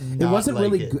didn't. It wasn't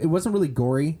like really. It. It wasn't really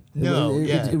gory. No,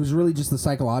 it was really just the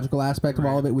psychological aspect of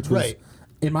all of it, which was, Right.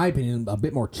 in my opinion, a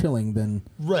bit more chilling than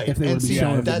Right. if they and would be see,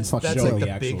 showing that's fucking like show. the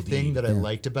actual big thing deed. that I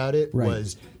liked about it Right.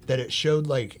 was that it showed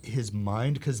like his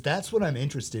mind, because that's what I'm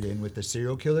interested in with the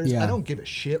serial killers. Yeah. I don't give a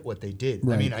shit what they did.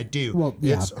 Right. I mean, I do. Well,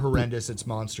 yeah. It's horrendous. It's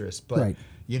monstrous. But Right.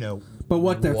 But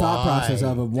what their thought process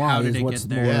of why How did is it what's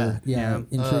get more there?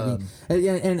 intriguing.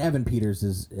 And Evan Peters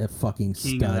is a fucking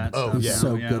King of stud. that Oh, stuff. He's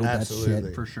so Yeah, good at absolutely. that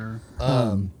shit. for sure.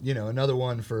 Another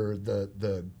one for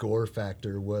the gore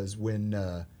factor was when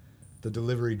the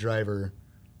delivery driver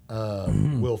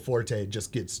Will Forte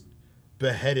just gets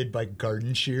beheaded by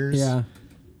garden shears. Yeah.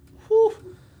 Whew.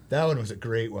 That one was a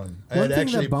great one. One It thing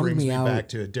actually that bummed brings me me out- back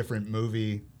to a different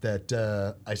movie that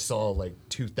I saw like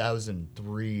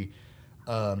 2003.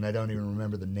 And I don't even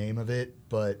remember the name of it,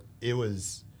 but it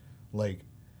was like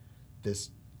this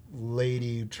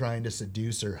lady trying to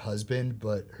seduce her husband,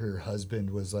 but her husband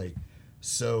was like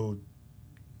so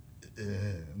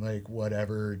like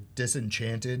whatever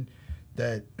disenchanted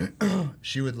that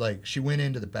she went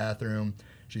into the bathroom,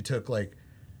 she took like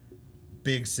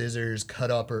big scissors,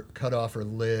 cut off her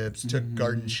lips, took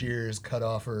garden shears, cut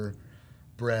off her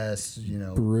breasts,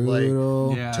 Brutal.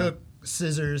 like Yeah. took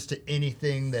scissors to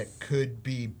anything that could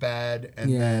be bad, and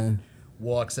Yeah. then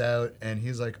walks out, and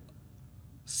he's like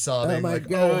sobbing, Oh my like,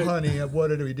 God. "Oh, honey, what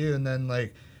did we do?" And then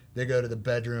like they go to the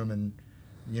bedroom, and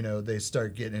they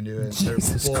start getting into it.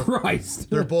 Jesus Christ.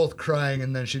 They're both crying,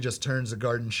 and then she just turns the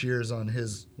garden shears on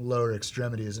his lower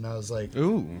extremities, and I was like,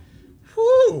 Ooh.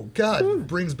 "Whoo, God,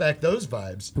 brings back those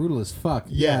vibes." Brutal as fuck.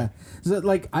 Yeah. So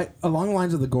like along the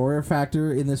lines of the gore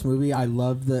factor in this movie, I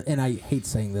love and I hate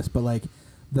saying this, but like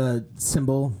the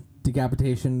symbol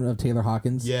decapitation of Taylor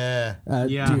Hawkins. Yeah,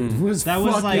 Dude, was That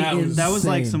was like fucking that was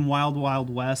like insane. some Wild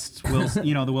West.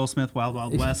 The Will Smith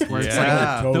Wild West, where it's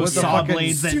Yeah. like those With the saw fucking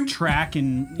blades that track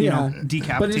and but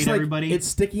decapitate it's like, everybody. It's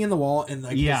sticking in the wall, and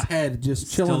like Yeah. his head just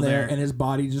Still chilling there, there. and his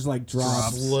body just like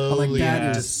drops. I'm slowly like,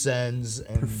 that is descends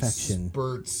and perfection.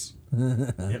 spurts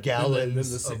And gallons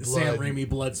then the of Sam blood. Raimi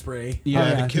blood spray.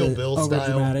 Yeah, the Kill Bill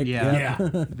style. overdramatic. yeah,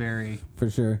 Yeah. very. For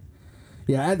sure.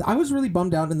 Yeah, I was really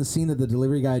bummed out in the scene that the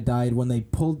delivery guy died when they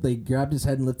grabbed his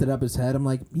head and lifted up his head. I'm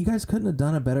like, you guys couldn't have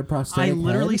done a better prosthetic I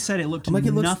literally head? said it looked I'm like,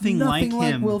 it looks nothing like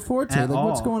him Will Forte. at Like,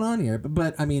 what's all. going on here?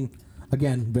 But I mean,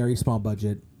 again, very small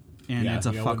budget. And it's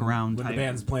a fuck around when type. the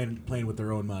band's playing with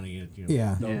their own money.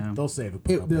 Yeah. they'll save it.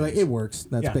 They're like, it works.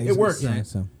 That's Yeah, it basically works. Yeah,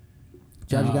 so.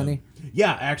 Josh, you got any?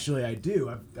 Yeah, actually, I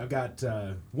do. I've got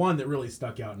one that really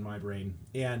stuck out in my brain,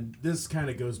 and this kind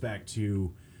of goes back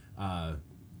to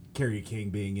Carrie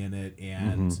King being in it,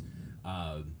 and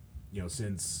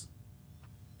since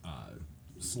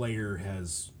Slayer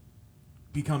has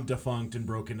become defunct and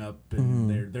broken up,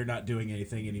 and they're not doing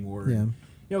anything anymore. Yeah.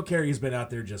 And, Carrie's been out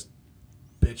there just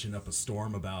bitching up a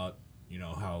storm about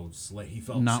how he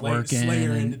felt Not working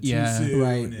Slayer and- ended yeah. too soon,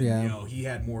 Right, and yeah. he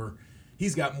had more.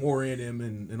 He's got more in him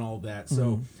and all that.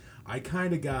 So I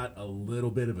kind of got a little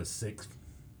bit of a sick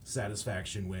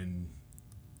satisfaction when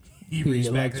he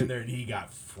reached back in there and he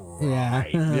got fried.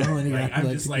 Yeah. When he Like, got I'm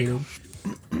just like,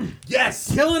 electrocuted.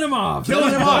 yes, Killing him off.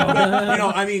 killing him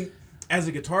off. I mean, as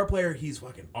a guitar player, he's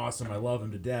fucking awesome. I love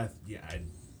him to death. Yeah,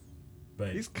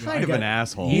 but He's kind of an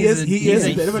asshole. He is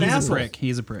a bit of an he's asshole. a prick.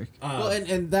 He's a prick. Well,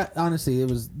 and that honestly, it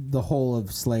was the whole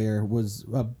of Slayer was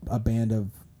a band of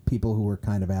people who were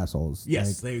kind of assholes.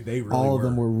 Yes, Like, they really all were. of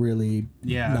them were really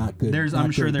not good.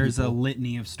 I'm sure there's a people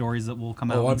litany of stories that will come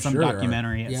Oh, out I'm in some sure there are.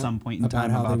 documentary at Yeah. some point in About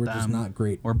time how they about were them. just not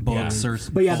great. Or books or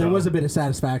But yeah, there So- was a bit of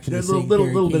satisfaction. There's to a seeing little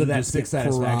Carrie bit King of that just sick get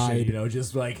satisfaction, fried.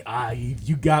 just like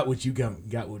you got what you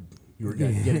got what you were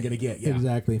gonna get. Yeah,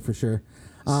 Exactly, for sure.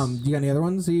 You got any other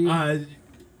ones? and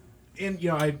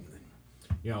I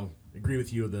agree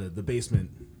with you. The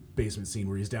basement scene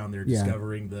where he's down there Yeah.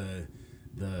 discovering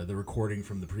the recording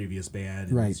from the previous band.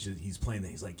 And Right. he's playing that.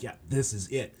 He's like, yeah, this is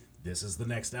it. This is the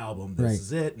next album. This Right.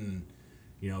 is it. And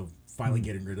finally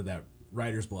getting rid of that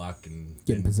writer's block and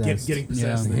Getting possessed. getting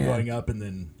possessed, Yeah. and then Yeah. going up, and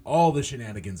then all the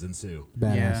shenanigans ensue.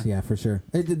 Badass, yeah, for sure.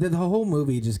 The whole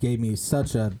movie just gave me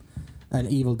such an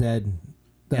Evil Dead.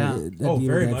 Yeah.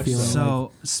 Very much feeling.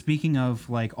 So speaking of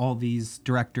like all these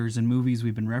directors and movies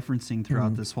we've been referencing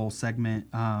throughout this whole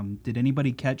segment, did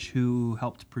anybody catch who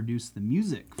helped produce the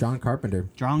music? John Carpenter.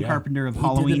 John Yeah. Carpenter of He did the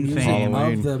Halloween music fame.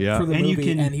 Halloween. of Yeah. for the And you movie,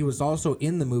 can- and he was also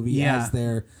in the movie Yeah. as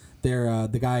their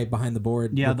the guy behind the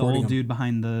board. Yeah, the recording old him. dude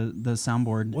behind the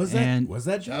soundboard. Was and,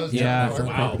 that John? Yeah. John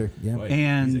Carpenter. Yeah. Boy,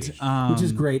 And he's aged. Which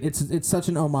is great. It's such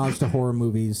an homage to horror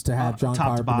movies to have John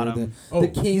top to Carpenter, bottom. the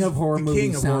king he's of horror the movie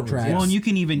king of horror soundtracks. movies, well, and you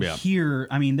can even Yeah. hear.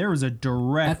 I mean, there was a At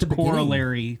direct the beginning.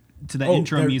 corollary to the Oh,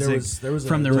 intro there music was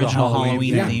from the a original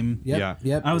Halloween Halloween theme. theme. Yep, Yeah.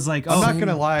 Yep. I was like, I'm oh, not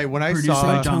gonna lie. When I produced saw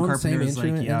by Same John tone, Carpenter same was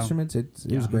like, yeah. instruments. It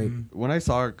was great. when I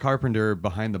saw Carpenter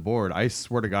behind the board, I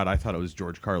swear to God, I thought it was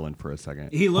George Carlin for a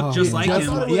second. He looked Oh, just yeah. like I him.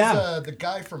 thought it was Yeah. the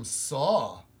guy from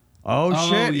Saw. Oh, Oh,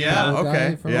 shit! yeah. Yeah, Old guy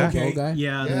okay, from yeah. Old guy.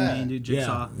 Yeah, the Yeah. main dude,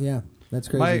 Jigsaw. Yeah, that's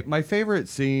crazy. My favorite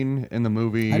scene in the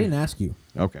movie. I didn't ask you.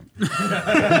 Okay.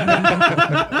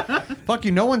 Fuck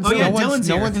you! No one's Oh, yeah, no Dylan's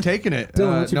one's here. taking it.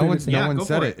 Dylan, what's your no favorite one's scene? no Yeah, one go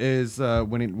said for it. Is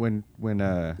when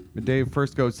Dave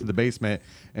first goes to the basement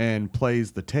and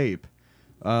plays the tape.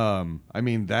 I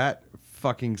mean that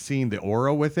fucking scene, the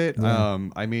aura with it. Yeah.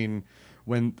 I mean.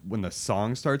 When the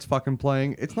song starts fucking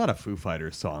playing, it's not a Foo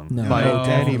Fighters song No. by No, any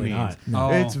definitely means.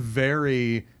 not. No. It's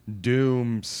very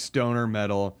doom stoner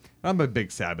metal. I'm a big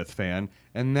Sabbath fan,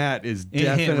 and that is It hit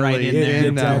definitely right in there.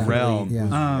 in that Definitely, realm. yeah.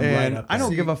 And Right up I don't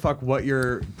there. give a fuck what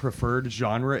your preferred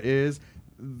genre is.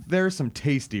 There's some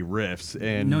tasty riffs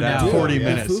in No that doubt.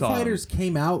 40-minute Foo song. Fighters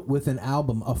came out with an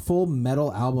album, a full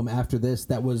metal album after this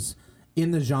that was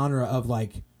in the genre of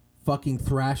like fucking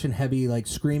thrash and heavy, like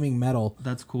screaming metal.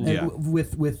 That's cool. And Yeah.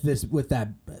 with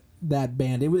that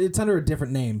band, it's under a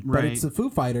different name, but Right. it's the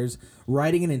Foo Fighters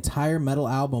writing an entire metal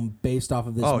album based off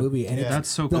of this Oh, movie, and yeah. it's, That's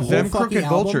so the cool. whole Them fucking Crooked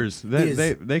album Vultures,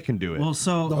 they can do it. Well,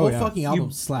 so the whole yeah. fucking album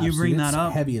You- slaps. you bring dude. that It's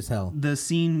up. heavy as hell. the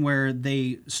scene where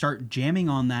they start jamming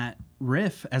on that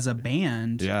riff as a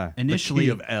band. yeah, Initially,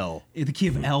 the key of L. the key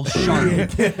of L sharp.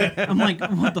 I'm like,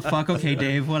 what the fuck? Okay,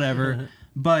 Dave, whatever.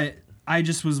 But I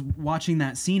just was watching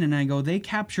that scene and I go, they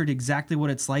captured exactly what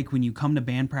it's like when you come to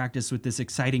band practice with this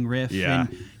exciting riff Yeah.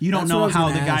 and you don't That's what I know was how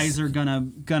gonna the guys ask. are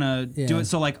gonna do Yeah. it.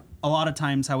 So like a lot of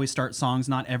times how we start songs,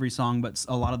 not every song, but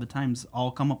a lot of the times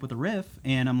I'll come up with a riff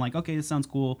and I'm like, okay, this sounds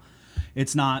cool.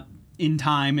 It's not in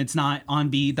time, it's not on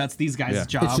beat. That's these guys' Yeah.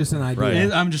 job. It's just an idea.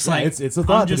 Right. I'm just Yeah, like, it's a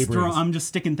thought that he brings. I'm just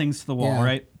sticking things to the wall, Yeah.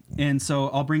 right? And so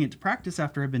I'll bring it to practice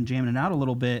after I've been jamming it out a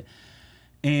little bit,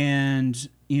 and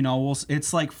you know,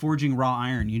 it's like forging raw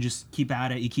iron. You just keep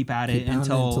at it, you keep at Keep it pounding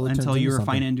until it turns you into refine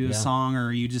something. it into a Yeah. song,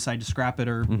 or you decide to scrap it,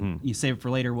 or you save it for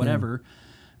later, whatever.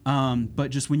 But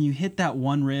just when you hit that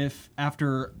one riff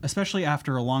especially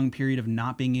after a long period of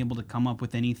not being able to come up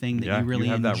with anything that Yeah, you really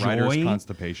have that writer's enjoy,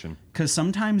 constipation. because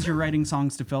sometimes you're writing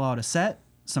songs to fill out a set,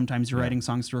 sometimes you're writing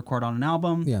songs to record on an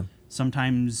album. Yeah.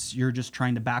 Sometimes you're just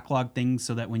trying to backlog things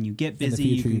so that when you get In the busy, you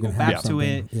future, can you go can back have to something.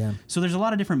 it. Yeah. So there's a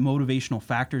lot of different motivational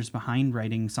factors behind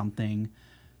writing something.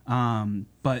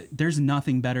 But there's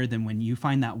nothing better than when you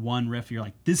find that one riff, you're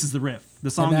like, this is the riff. The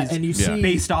song and you is see-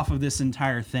 based off of this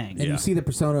entire thing. And you see the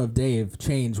persona of Dave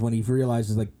change when he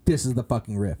realizes, like, this is the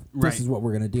fucking riff. Right. This is what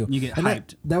we're going to do. You get and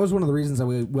hyped. That was one of the reasons that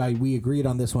why we agreed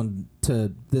on this one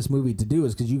to this movie to do,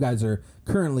 is because you guys are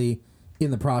currently in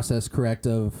the process, correct,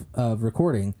 of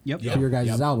recording Yep. for your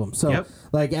guys' album. So, Yep.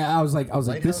 like, I was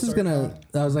like, this is gonna.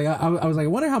 I was like, I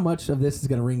wonder how much of this is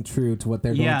gonna ring true to what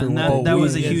they're going Yeah, through. and with that- the that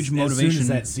was a movie. huge As soon motivation. as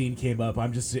that scene came up,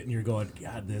 I'm just sitting here going,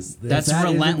 God, this That's That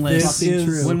is Relentless. fucking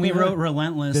true. When we wrote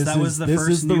Relentless, this that is, was the this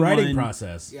first is the new writing one.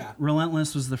 process. Yeah.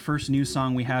 Relentless was the first new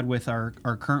song we had with our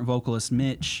current vocalist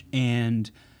Mitch,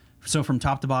 and so from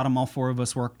top to bottom all four of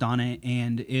us worked on it,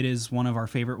 and it is one of our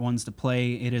favorite ones to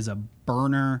play. It is a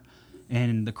burner,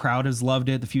 and the crowd has loved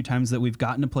it the few times that we've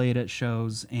gotten to play it at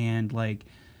shows, and like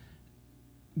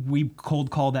we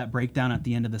cold call that breakdown at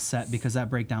the end of the set because that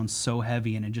breakdown's so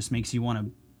heavy and it just makes you want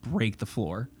to break the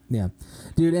floor. Yeah,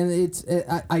 dude,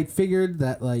 and I figured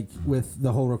that, like, with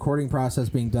the whole recording process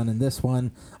being done in this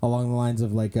one along the lines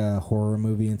of like a horror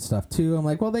movie and stuff too, I'm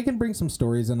like, well, they can bring some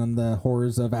stories in on the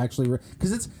horrors of actually,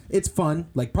 because it's fun,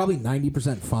 like probably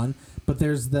 90% fun, but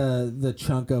there's the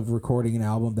chunk of recording an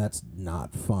album that's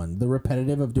not fun. The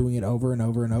repetitive of doing it over and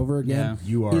over and over again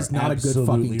You are is not a good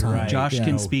absolutely fucking time. right. Josh Yeah.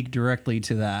 can speak directly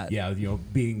to that. Yeah,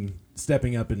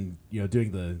 stepping up and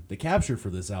doing the capture for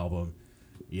this album.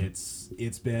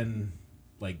 It's been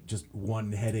like just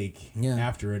one headache Yeah.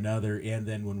 after another, and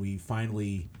then when we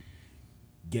finally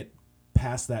get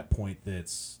past that point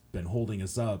that's been holding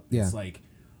us up, Yeah. it's like,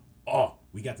 oh,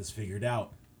 we got this figured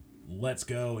out. Let's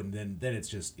go, and then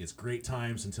it's great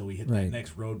times until we hit Right. that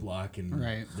next roadblock, and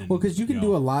Right. then, Well, because you can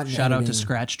do a lot. In Shout out to editing.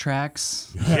 Scratch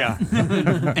Tracks Yeah.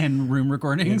 and room and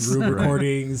recordings room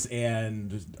recordings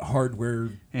and hardware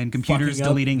and computers fucking up.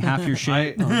 deleting half your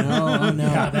shit. Oh no!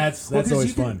 Yeah, that's Well, 'cause always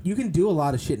you can, fun. You can do a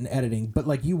lot of shit in editing, but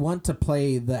like you want to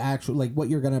play the actual, like what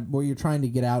you're trying to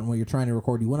get out and what you're trying to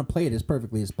record. You want to play it as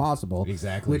perfectly as possible.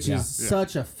 Exactly, Which yeah. is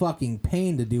such a fucking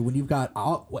pain to do when you've got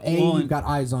Well, you've and- got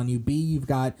eyes on you. B, you've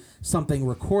got something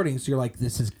recording, so you're like,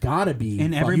 this has got to be.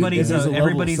 And fucking- everybody's there's a, level of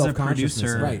everybody's a self-consciousness,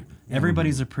 producer. right?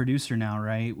 Everybody's a producer now,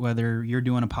 right? Whether you're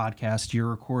doing a podcast, you're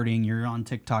recording, you're on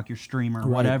TikTok, you're streamer,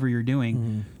 whatever you're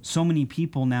doing. So many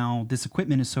people now, this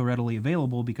equipment is so readily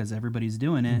available because everybody's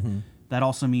doing it. That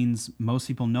also means most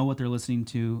people know what they're listening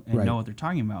to and know what they're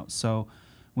talking about. So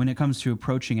when it comes to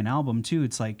approaching an album too,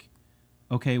 it's like,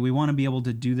 okay, we want to be able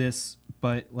to do this,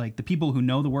 but like the people who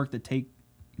know the work that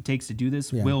takes to do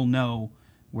this will know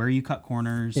where you cut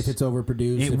corners. If it's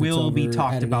overproduced, it if will it's be talked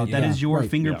over-edited, about. That is your right.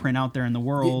 fingerprint out there in the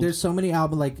world. There's so many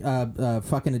albums like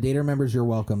fucking A Day to Remember's You're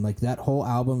Welcome. Like that whole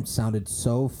album sounded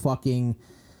so fucking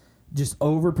just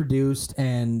overproduced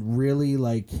and really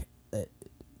like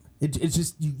it's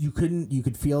just you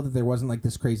could feel that there wasn't like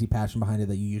this crazy passion behind it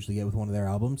that you usually get with one of their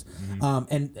albums.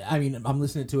 And I mean, I'm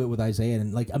listening to it with Isaiah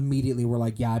and like immediately we're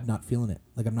like, yeah, I'm not feeling it.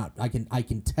 Like I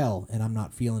can tell and I'm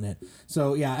not feeling it.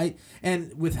 So yeah,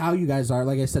 and with how you guys are,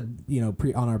 like I said,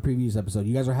 on our previous episode,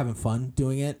 you guys are having fun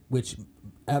doing it, which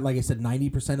like I said,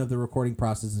 90% of the recording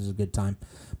process is a good time,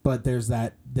 but there's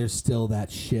still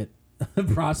that shit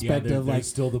prospect of like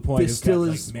still the point. This still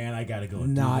like, is man, I gotta go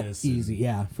and not do this. easy.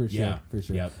 Yeah, for sure, Yeah, for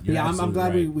sure. yep, But you're yeah, I'm absolutely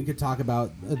glad right. we could talk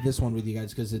about this one with you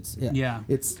guys because it's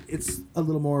a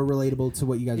little more relatable to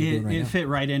what you guys are doing right it now. fit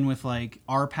right in with like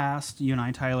our past, you and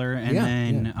I, Tyler, and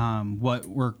then what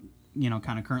we're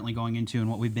kind of currently going into and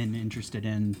what we've been interested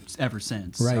in ever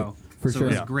since. Right, So, for sure. It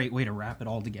was a great way to wrap it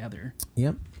all together.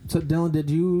 Yep. So Dylan,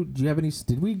 do you have any?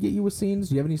 Did we get you with scenes?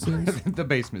 Do you have any scenes? The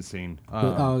basement scene.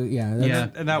 Oh yeah,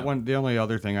 And that one, the only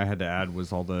other thing I had to add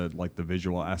was all the the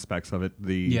visual aspects of it.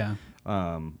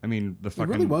 I mean, the It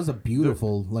fucking. really was a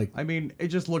beautiful like. I mean, it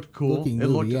just looked cool. Looking It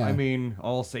looked, movie, yeah. I mean,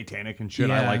 all satanic and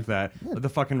shit. I Yeah. like that. The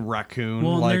fucking raccoon,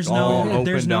 Well, like there's all no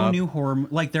opened up. new horror,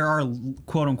 like there are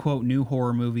quote unquote new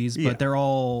horror movies, Yeah.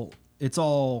 but it's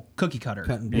all cookie cutter,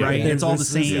 Cut and right? paste. It's all the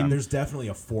same. There's definitely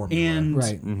a formula. And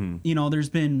Right. there's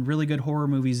been really good horror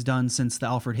movies done since the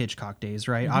Alfred Hitchcock days,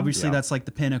 right? Obviously, Yeah. that's like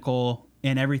the pinnacle,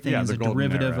 and everything Yeah, is the a golden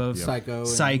derivative era, of yeah.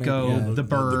 Psycho, and The the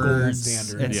gold Birds,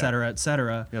 standard. et cetera, et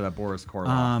cetera. Yeah, that Boris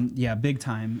Karloff. Yeah, big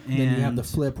time. And Then you have the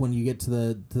flip when you get to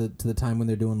the time when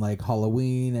they're doing like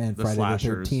Halloween and The Friday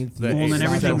slashers, the 13th. the well, and then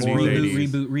everything's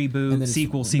 70s, reboot, and then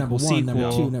sequel, it's sequel, number one,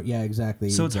 sequel. number two. Yeah,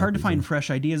 exactly. So it's hard to exactly. find fresh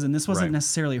ideas, and this wasn't Right.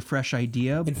 necessarily a fresh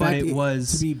idea, In but fact, it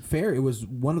was. To be fair, it was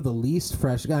one of the least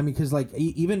fresh. I mean, because like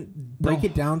even break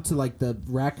it down to like the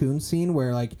raccoon scene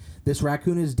where like this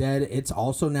raccoon is dead. It's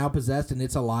also now possessed and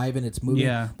it's alive and it's moving.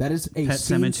 Yeah. That is a Pet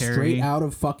scene Sematary. straight out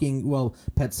of fucking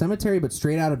Pet Cemetery, but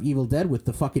straight out of Evil Dead with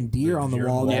the fucking deer on the deer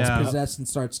wall on the that's wall. Yeah. possessed and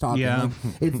starts talking. Yeah. Like,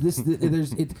 it's this.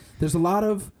 There's a lot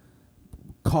of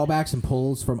callbacks and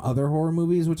pulls from other horror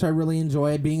movies, which I really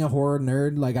enjoy. Being a horror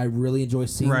nerd, like I really enjoy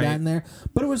seeing Right. that in there.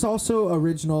 But it was also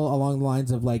original along the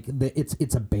lines of like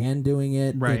it's a band doing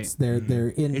it. Right. It's they're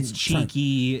in. It's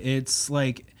cheeky. It's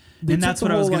like, They and took that's the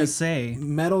what I was whole, gonna like, say.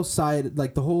 Metal side,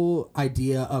 like the whole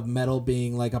idea of metal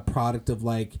being like a product of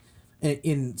like,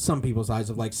 in some people's eyes,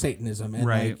 of like Satanism and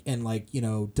Right. like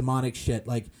demonic shit.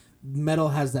 Like metal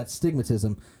has that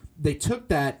stigmatism. They took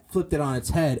that, flipped it on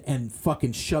its head, and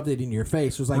fucking shoved it in your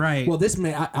face. It was like, Right. well, this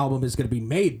album is going to be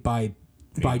made by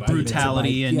demons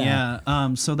Brutality and, and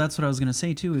yeah. So that's what I was gonna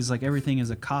say too. Is like everything is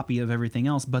a copy of everything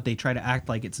else, but they try to act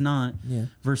like it's not. Yeah.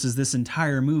 Versus this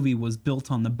entire movie was built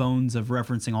on the bones of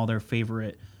referencing all their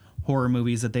favorite horror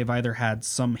movies that they've either had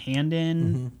some hand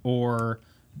in or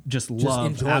just love,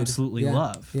 enjoyed. absolutely Yeah.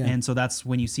 love. Yeah. And so that's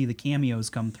when you see the cameos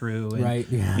come through and, Right,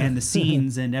 yeah. and the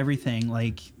scenes and everything.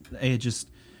 Like it just,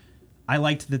 I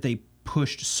liked that they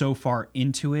pushed so far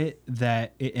into it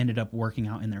that it ended up working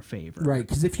out in their favor. Right,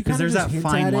 because if you Because kind of there's that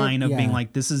fine line of being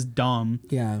like, this is dumb.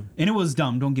 yeah. And it was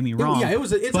dumb, don't get me wrong. Yeah,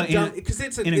 it's but a dumb because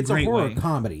it's a in it's a great horror way.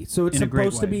 comedy, so it's In a great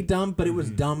supposed to way. be dumb, but it was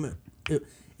dumb.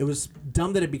 It was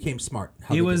dumb that it became smart.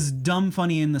 how It they was did it. dumb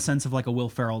funny in the sense of like a Will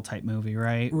Ferrell type movie,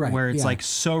 right? Right, Where it's yeah. like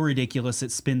so ridiculous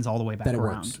it spins all the way back That it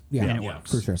around. works. Yeah, and it yeah,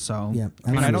 works for sure. So Yeah, I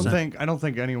mean, I don't 100%.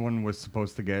 think anyone was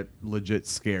supposed to get legit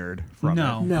scared from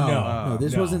No. it. no.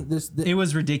 This no. wasn't this. It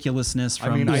was ridiculousness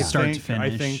from I mean, I start think to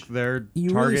finish. I think their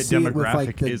You really target see it with, demographic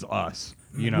like, the- is us.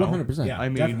 You know, 100%. Yeah. I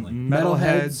mean, definitely.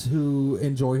 metalheads who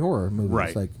enjoy horror movies,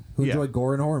 Right. like who Yeah. enjoy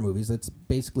gore and horror movies. That's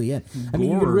basically it. I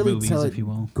mean, you can Gore really movies, tell if you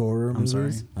will. Gore movies.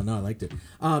 sorry. I know, I liked it.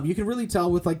 You can really tell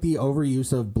with like the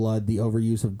overuse of blood, the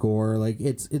overuse of gore. Like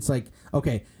it's like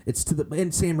okay, it's to the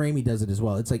and Sam Raimi does it as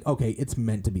well. It's like okay, it's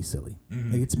meant to be silly.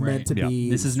 Like it's meant to Yeah. be.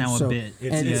 This is now a so, bit.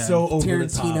 and It's so over the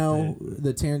top Tarantino, that-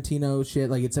 the Tarantino shit.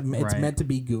 Like it's Right. meant to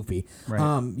be goofy.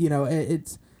 Right. You know,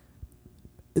 it's.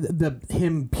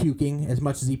 Him puking as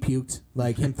much as he puked,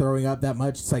 like him throwing up that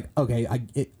much. It's like okay, I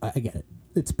get it.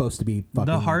 it's supposed to be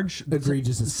fucking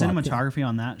egregious as fuck. cinematography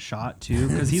on that shot too,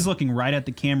 because he's looking right at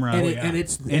the camera, and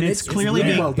it's clearly really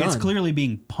being well done. it's clearly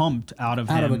being pumped out of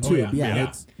him. Out of a tube, yeah.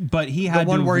 It's, But he The had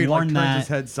one to where he like warn turns his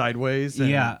that. head sideways. And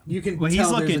Yeah, You can Well,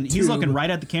 tell there's a he's looking tube. right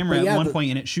at the camera But at yeah, one the- point,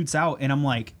 and it shoots out, and I'm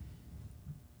like,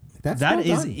 that's that well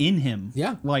is done. in him.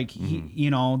 Yeah. like he,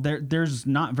 there's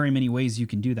not very many ways you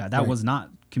can do that. That Right. was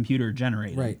not computer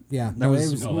generated. Right. Yeah. That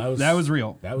was, that was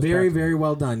real. That was very, practical. very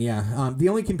well done. Yeah. The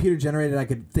only computer generated I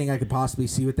could possibly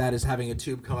see with that is having a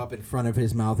tube come up in front of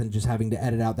his mouth and just having to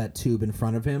edit out that tube in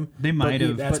front of him. They might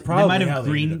have. that's They probably might how have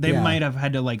they green. did it. They Yeah. might have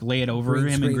had to like lay it over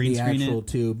him and green the screen actual it.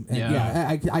 tube. And Yeah.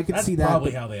 I could That's see that.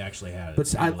 probably but how they actually had it.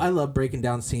 but I love breaking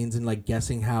down scenes and like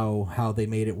guessing how they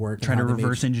made it work. and Try to how they made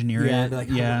reverse engineer yeah, it. and, like,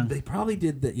 how Yeah. they probably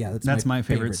did that. Yeah, That's my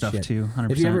favorite stuff shit. too.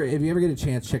 100%. If you ever get a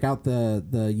chance, check out the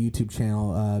YouTube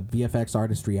channel VFX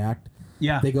Artist React.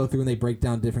 Yeah. They go through and they break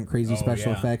down different crazy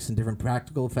special yeah. effects and different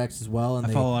practical effects as well. And I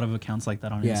they follow a lot of accounts like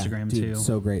that on Instagram dude, too.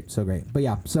 So great, so great. But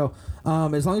yeah, so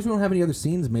as long as we don't have any other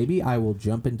scenes, maybe I will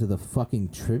jump into the fucking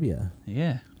trivia.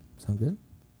 Yeah. Sound good,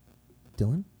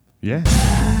 Dylan? Yeah.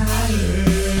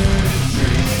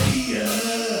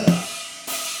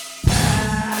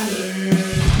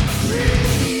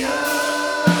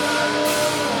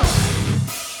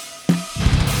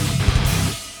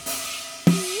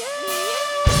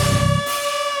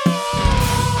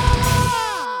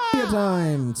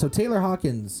 Time. So Taylor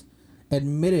Hawkins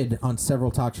admitted on several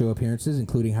talk show appearances,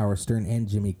 including Howard Stern and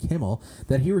Jimmy Kimmel,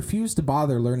 that he refused to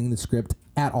bother learning the script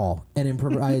at all and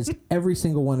improvised every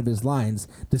single one of his lines,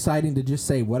 deciding to just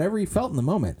say whatever he felt in the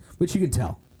moment, which you can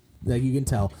tell. Like you can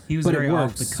tell. He was But very it off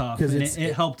works the cuff, 'cause and it's-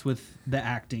 it helped with the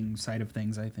acting side of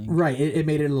things, I think. Right. It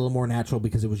made it a little more natural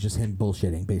because it was just him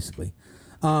bullshitting, basically.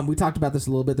 We talked about this a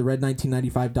little bit. The red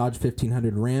 1995 Dodge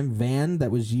 1500 Ram van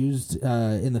that was used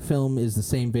in the film is the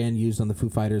same van used on the Foo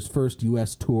Fighters' first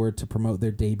U.S. tour to promote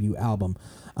their debut album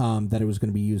that it was going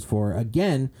to be used for,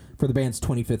 again, for the band's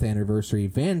 25th anniversary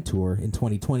van tour in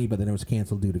 2020, but then it was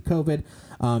canceled due to COVID.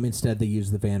 Instead, they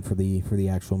used the van for the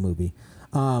actual movie.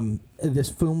 This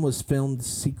film was filmed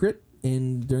secret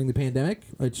during the pandemic,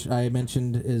 which I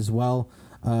mentioned as well.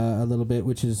 A little bit,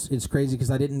 which is it's crazy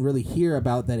because I didn't really hear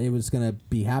about that it was gonna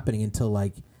be happening until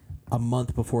like a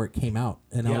month before it came out,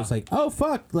 and I Yeah. was like, oh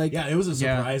fuck, like Yeah, it was a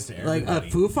surprise to like everybody.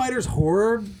 a Foo Fighters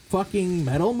horror fucking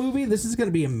metal movie. This is gonna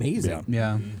be amazing.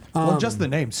 Yeah. Well, just the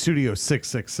name Studio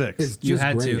 666. It's You just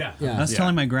had great. to. Yeah. I was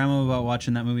telling my grandma about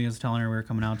watching that movie. I was telling her we were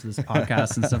coming out to this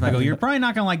podcast and stuff. I go, you're probably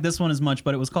not going to like this one as much,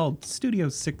 but it was called Studio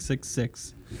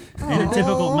 666. And a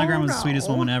typical, my grandma's the sweetest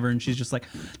woman ever, and she's just like,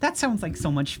 that sounds like so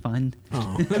much fun.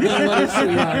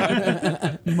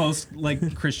 Most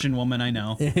like Christian woman I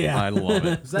know. Yeah. I love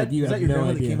it. Is that, You is that have your no grandma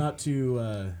that idea. came out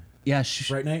to Yeah,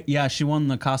 Fright Night? Yeah, she won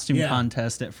the costume Yeah.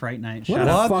 contest at Fright Night. What Shout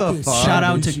a out, What the fucking fuck? stud, shout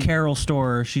out dude. to Carol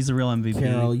Storer. She's a real MVP.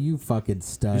 Carol, you fucking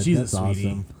stud. She's a That's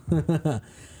sweetie. awesome.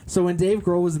 So when Dave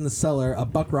Grohl was in the cellar, a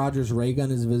Buck Rogers ray gun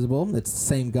is visible. It's the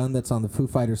same gun that's on the Foo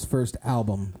Fighters' first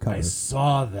album cover. I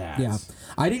saw that. Yeah,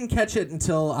 I didn't catch it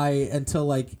until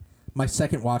like my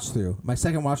second watch through. My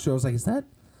second watch through, I was like,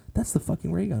 that's the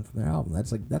fucking ray gun from their album.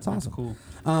 That's awesome. cool.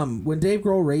 When Dave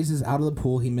Grohl raises out of the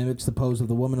pool, he mimics the pose of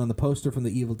the woman on the poster from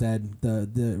the Evil Dead,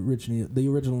 the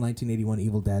original 1981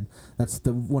 Evil Dead. That's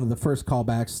one of the first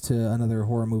callbacks to another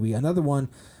horror movie. Another one,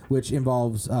 which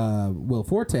involves Will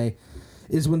Forte,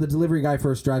 is when the delivery guy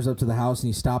first drives up to the house and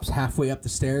he stops halfway up the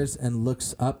stairs and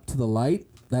looks up to the light.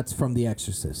 That's from The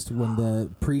Exorcist. When the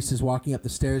priest is walking up the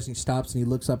stairs and he stops and he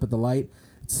looks up at the light,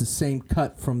 it's the same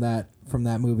cut from that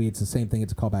movie. It's the same thing.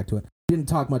 It's a callback to it. Didn't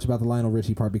talk much about the Lionel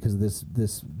Richie part because of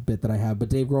this bit that I have, but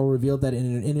Dave Grohl revealed that in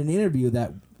an interview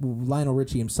that Lionel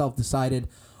Richie himself decided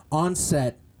on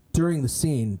set during the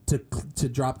scene to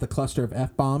drop the cluster of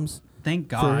F-bombs. Thank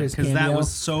for God, his because that cameo. was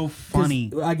so 'Cause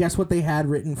funny. I guess what they had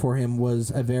written for him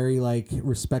was a very like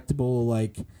respectable,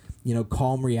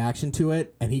 calm reaction to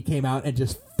it, and he came out and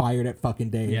just fired at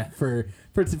fucking Dave Yeah. for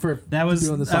That was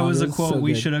doing the song. that was It a quote so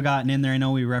we good. should have gotten in there. I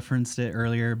know we referenced it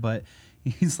earlier, but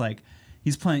he's like,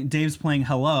 Dave's playing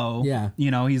Hello. Yeah.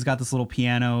 He's got this little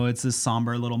piano. It's this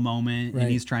somber little moment, Right.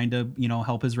 and he's trying to,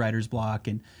 help his writer's block.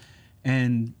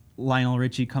 And Lionel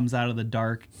Richie comes out of the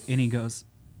dark and he goes,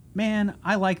 man,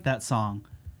 I like that song.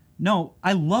 No,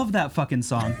 I love that fucking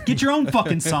song. Get your own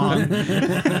fucking song.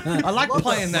 I like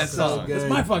playing that song. It's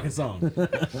my fucking song.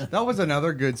 That was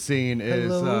another good scene is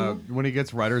Hello. when he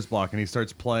gets writer's block and he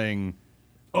starts playing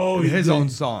Oh, his own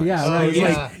songs. Yeah, Oh, right.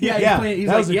 yeah. He's playing, he's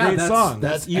that was like, a great song.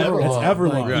 That's That's Everlong. Everlong. It's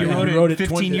Everlong. Like, You He wrote it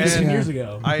 15 15 years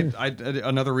ago. I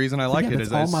another reason I like yeah, it that's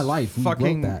is all it's my life. You wrote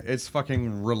fucking that. it's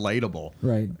fucking relatable.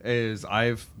 Right. Is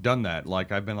I've done that.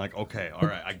 Like I've been like, okay, all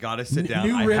right, I gotta sit down.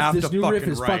 New I riff- have this to new fucking riff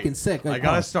is write. fucking sick. I Like,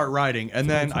 gotta oh. start writing, and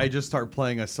then I just start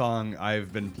playing a song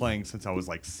I've been playing since I was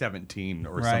like 17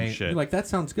 or some Right. shit. You're like, that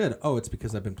sounds good. Oh, it's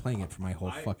because I've been playing it for my whole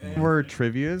fucking life. Were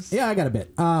trivias? Yeah, I got a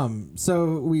bit.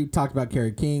 So we talked about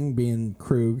Carrie King being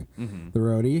Krug, the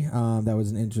roadie. That was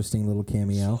an interesting little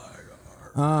cameo.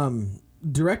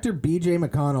 Director B.J.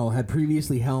 McConnell had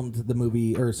previously helmed the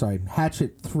movie,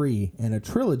 Hatchet 3 and a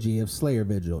trilogy of Slayer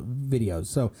videos.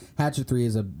 So Hatchet 3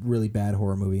 is a really bad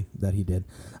horror movie that he did.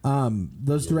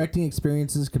 Those directing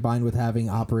experiences combined with having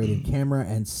operated camera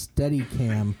and steady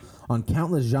cam on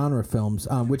countless genre films,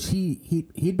 which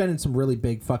he'd been in some really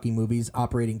big fucking movies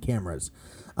operating cameras.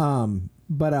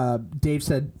 But Dave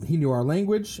said he knew our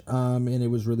language, and it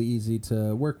was really easy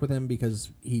to work with him because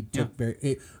he took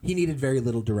he needed very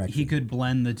little direction. He could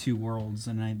blend the two worlds,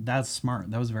 and that's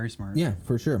smart. That was very smart. Yeah,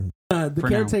 for sure. The For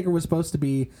caretaker was supposed to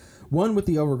be one with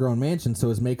the overgrown mansion, so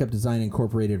his makeup design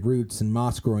incorporated roots and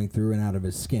moss growing through and out of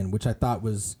his skin, which I thought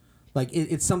was like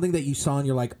it's something that you saw and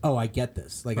you're like, oh, I get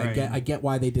this. Like Right. I get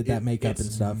why they did that makeup It's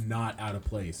and stuff. not out of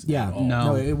place. Yeah, at all.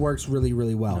 No. it works really,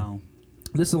 really well. No.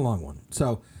 This is a long one.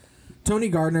 So, Tony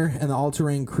Gardner and the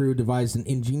all-terrain crew devised an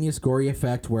ingenious gory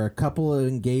effect where a couple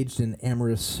engaged in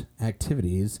amorous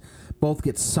activities both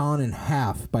get sawn in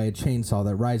half by a chainsaw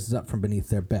that rises up from beneath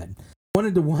their bed.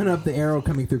 Wanted to one-up the arrow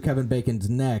coming through Kevin Bacon's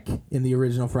neck in the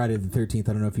original Friday the 13th.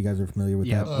 I don't know if you guys are familiar with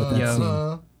Yeah. that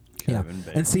scene. Yeah, Kevin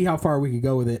Bacon. and see how far we could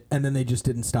go with it, and then they just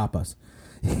didn't stop us.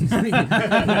 He's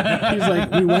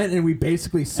like, we went and we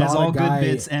basically saw As all a guy.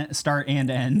 good bits start and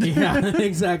end. Yeah,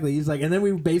 exactly. He's like, and then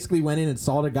we basically went in and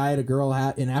sawed a guy and a girl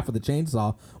in half with a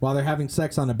chainsaw while they're having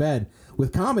sex on a bed.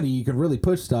 With comedy, you can really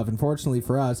push stuff. Unfortunately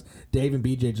for us, Dave and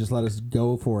BJ just let us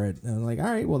go for it. And I'm like, all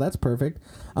right, well, that's perfect.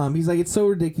 He's like, it's so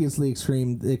ridiculously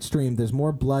extreme. There's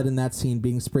more blood in that scene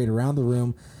being sprayed around the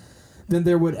room than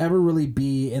there would ever really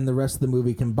be in the rest of the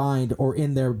movie combined or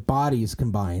in their bodies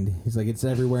combined. He's like, it's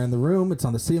everywhere in the room. It's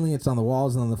on the ceiling. It's on the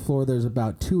walls and on the floor. There's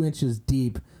about 2 inches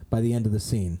deep by the end of the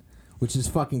scene, which is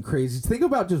fucking crazy. Think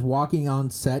about just walking on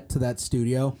set to that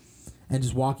studio and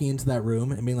just walking into that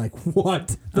room and being like,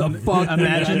 what the fuck?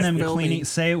 Imagine are them you filming? cleaning.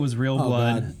 Say it was real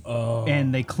blood,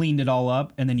 and they cleaned it all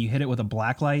up, and then you hit it with a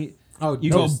black light. Oh, you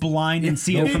no. go blind and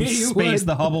see it from You space. would.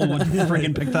 The Hubble would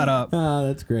freaking pick that up. Oh,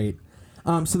 that's great.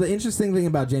 So the interesting thing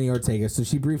about Jenny Ortega, so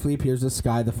she briefly appears as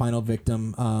Skye, the final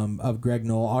victim of Greg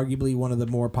Knoll, arguably one of the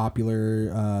more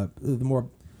popular, the more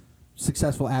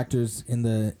successful actors in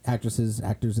the actors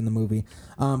in the movie.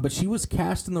 But she was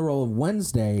cast in the role of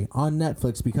Wednesday on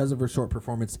Netflix because of her short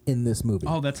performance in this movie.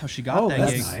 Oh, that's how she got that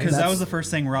that's gig. nice. Because that was the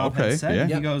first thing Rob Okay, had said. yeah.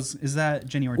 He Yep. goes, "Is that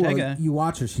Jenny Well, Ortega?" you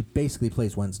watch her; she basically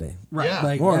plays Wednesday. Right. Yeah.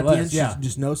 Like More or at the less, end, yeah. she's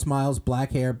just no smiles,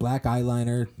 black hair, black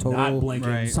eyeliner, total Not blinking.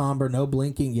 Right. somber, no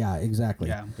blinking. Yeah, exactly.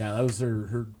 Yeah. Yeah, that was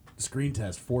her screen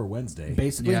test for Wednesday.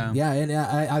 Basically, Yeah. yeah, and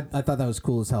I thought that was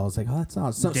cool as hell. It's like, oh, that's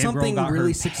awesome. Dave Grohl Something got her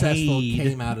really successful paid.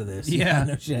 came out of this. Yeah.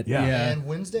 No shit. Yeah. And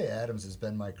Wednesday Addams has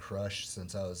been my crush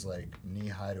since I was like knee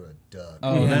high to a duck.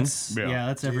 Oh, that's Yeah.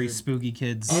 that's every Dude. spooky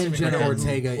kid's. And Jenna Yeah.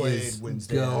 Ortega Played is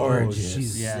Wednesday. gorgeous.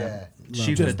 She's- Yeah. Yeah.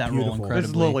 She Just fit that beautiful. role It's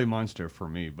incredibly. Lily Monster for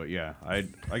me, but yeah, I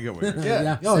get what you're saying. Yeah.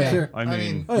 Yeah. Oh, same. sure. I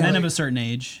mean, Oh, yeah. Men like- of a certain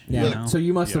age. Yeah. You know? So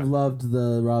you must Yeah. have loved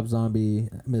the Rob Zombie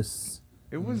Miss.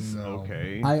 it was No.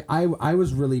 okay. I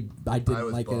was really I didn't I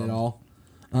was like it at bummed. all.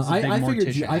 He's a big I figured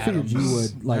Morticia I figured you Addams.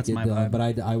 would like That's it, my Dylan, vibe.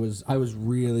 but I was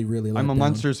really let I'm a down.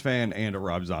 Monsters fan and a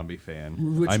Rob Zombie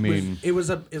fan. Which I mean, it was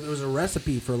a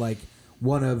recipe for like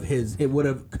one of his. It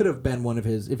could have been one of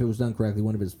his if it was done correctly.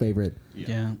 One of his favorite.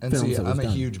 yeah. And films see, that was I'm a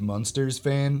done. huge Munsters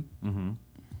fan. Mm-hmm.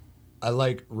 I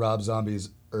like Rob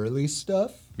Zombie's early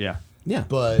stuff, yeah. Yeah,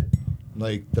 but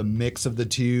like the mix of the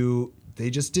two, they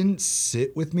just didn't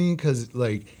sit with me because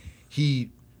like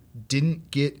he didn't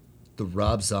get the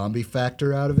Rob Zombie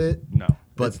factor out of it. No.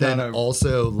 But It's then not a-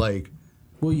 also like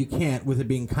well, you can't with it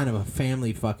being kind of a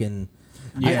family fucking.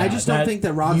 Yeah, I just don't that- think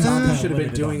that Rob he's Zombie kinda should have been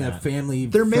limited on doing a that. family.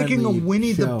 they're making a friendly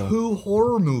Winnie show. the Pooh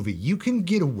horror movie. You can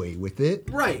get away with it.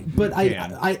 Right, but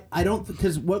can. I don't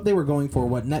because what they were going for,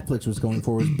 what Netflix was going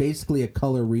for, was basically a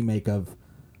color remake of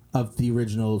the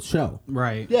original show.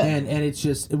 Right. Yeah. And it's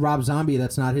just Rob Zombie.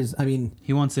 That's not his. I mean,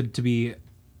 He wants it to be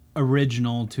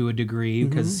original to a degree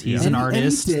because he's an and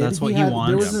artist. he did. That's what he There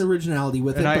wants. was an originality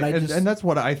with And, it, but I and, just and that's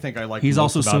what I think I like. He's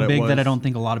most also about so it big was, that I don't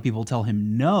think a lot of people tell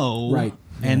him no. right.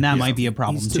 and that might be a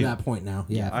problem He's too. to that point now.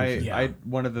 Yeah. for sure. I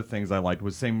one of the things I liked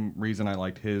was same reason I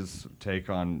liked his take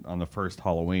on the first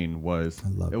Halloween was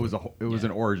loved it was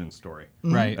an origin story,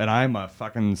 Right. And I'm a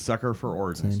fucking sucker for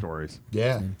origin stories.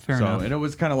 Yeah. Fair enough. And it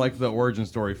was kind of like the origin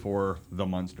story for the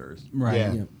Munsters. Right.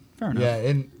 Yeah. Yeah. Fair enough. Yeah,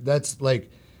 and that's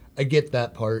like, I get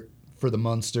that part for the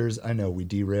Munsters. I know we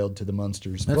derailed to the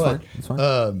Munsters, That's but fine. That's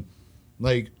fine.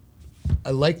 like, I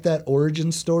like that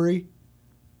origin story,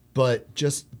 but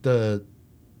just the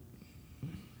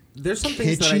There's some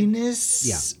things that I,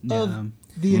 kitschiness Yeah. of Yeah.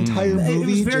 the entire it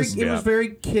movie. was very just- it was very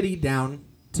kiddie down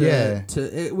to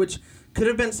Yeah. which could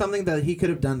have been something that he could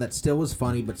have done that still was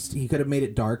funny, but he could have made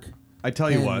it dark. I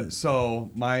tell you And- what. So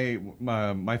my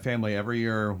family every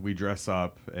year we dress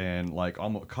up and like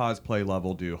almost cosplay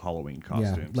level do Halloween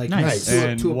costumes. Yeah, like Nice. to,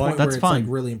 And to a one- point where That's it's fun.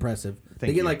 like really impressive. They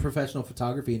Thank get you. like professional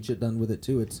photography and shit done with it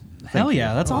too. It's Hell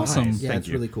yeah, that's awesome. nice. yeah, Thank it's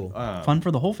you. really cool. Fun for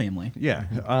the whole family.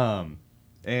 Yeah.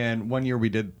 And one year we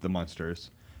did the Munsters.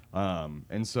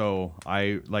 And so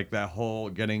I like that whole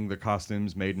getting the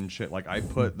costumes made and shit. Like I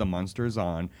put the Munsters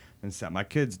on and sat my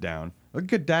kids down. A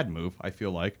good dad move, I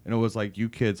feel like. And it was like, you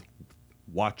kids,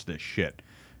 watch this shit.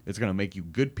 It's gonna make you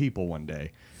good people one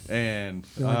day. And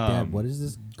You're like, Dad, what is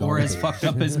this? Or as garbage?" fucked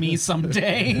up as me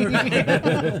someday.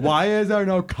 why is there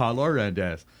no color in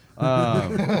this?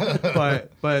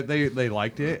 But they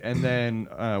liked it, and then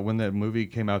when the movie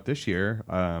came out this year,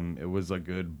 it was a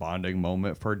good bonding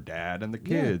moment for dad and the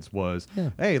kids. Was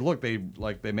hey, look, they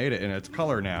made it and it's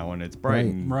color now and it's bright Right.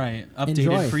 and Right. Updated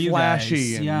Enjoy. for you flashy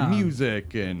guys. and Yeah.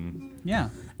 music and Yeah.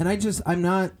 And I'm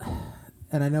not,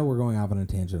 and I know we're going off on a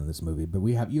tangent on this movie, but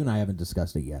you and I haven't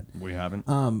discussed it yet. we haven't.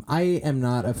 I am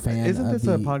not a fan. Isn't of this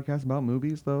the, a podcast about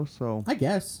movies though? So I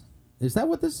guess. Is that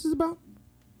what this is about?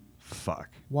 fuck.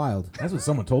 Wild. That's what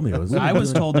someone told me it was. I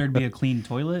was told there'd be a clean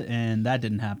toilet, and that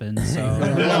didn't happen. So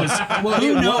Well,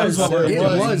 who knows what we're it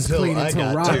was was until clean I until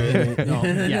got Rob to did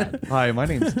it. yeah. Hi, my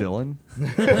name's Dylan.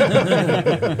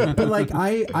 But like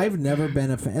I've never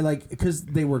been a fan, like, because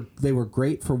they were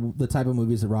great for the type of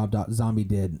movies that Rob Zombie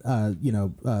did.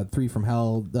 Three from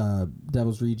Hell,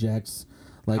 Devil's Rejects,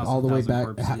 like House all of the way 1,000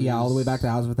 back, Corpses. all the way back to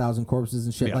House of 1,000 Corpses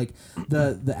and shit. Yeah. Like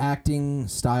the acting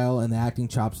style and the acting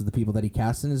chops of the people that he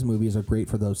casts in his movies are great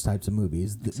for those types of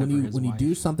movies. for his When you do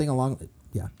wife. something along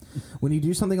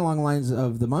the lines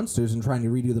of the Munsters and trying to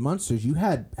redo the Munsters, you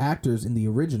had actors in the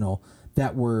original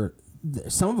that were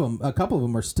some of them, a couple of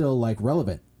them are still like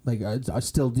relevant, like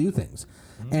still do things,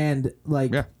 and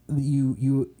like Yeah.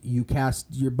 you cast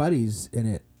your buddies in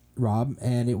it, Rob,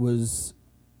 and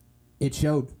it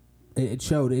showed. It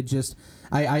showed. It just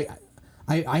I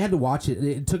had to watch it.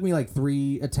 It took me like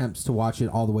 3 attempts to watch it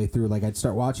all the way through. Like I'd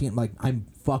start watching it, and like I'm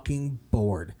fucking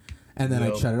bored. And then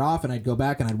I'd shut it off and I'd go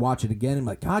back and I'd watch it again and I'm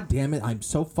like, God damn it, I'm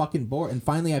so fucking bored. And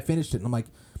finally I finished it and I'm like,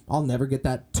 I'll never get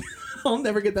that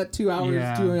 2 hours,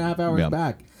 Yeah. 2.5 hours Yeah.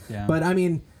 back. Yeah. But I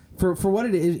mean, for what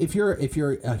it is, if you're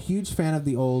a huge fan of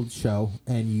the old show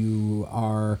and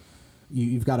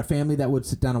you've got a family that would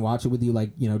sit down and watch it with you,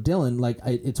 like, Dylan, like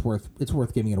it's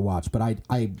worth giving it a watch. But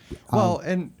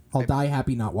I'll die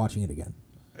happy not watching it again.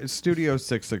 Studio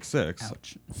 666.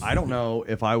 Ouch. I don't know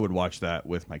if I would watch that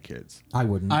with my kids. I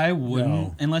wouldn't. I wouldn't,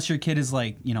 No. unless your kid is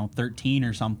like 13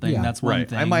 or something. Yeah. That's one Right.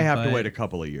 thing. I might have to but- wait a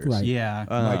couple of years. Right. Yeah.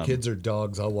 My kids are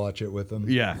dogs. I'll watch it with them.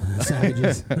 Yeah.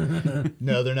 Savages.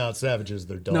 No, they're not savages.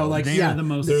 They're dogs. No, like They yeah, are the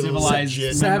most They're civilized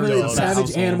legit savage, members of dogs. the savage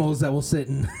household. animals that will sit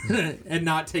and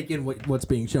not take in what's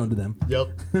being shown to them. Yep.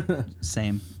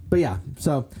 Same. But yeah,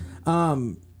 so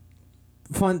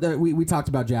fun. We talked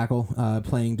about Jackal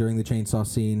playing during the chainsaw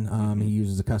scene. He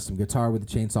uses a custom guitar with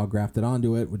the chainsaw grafted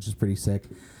onto it, which is pretty sick.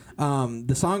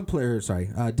 The song player,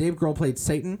 Dave Grohl played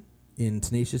Satan in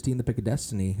Tenacious D and the Pick of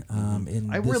Destiny. In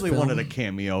I this really film. wanted a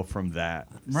cameo from that.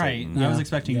 Right. Satan. I was Yeah.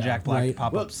 expecting Yeah. Jack Black Right. to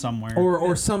pop up somewhere.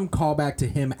 or some callback to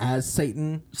him as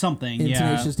Satan. something. In Yeah.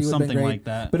 Tenacious D would have been Something great. like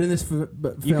that. But in this film,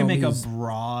 you can make a he's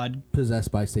broad.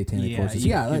 possessed by satanic Yeah. forces.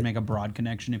 You Yeah, can like- make a broad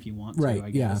connection if you want to. right, I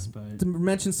yeah. guess. But To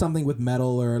mention something with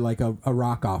metal or like a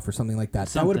rock off or something like that.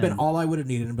 That would have been Something. all I would have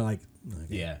needed and been like,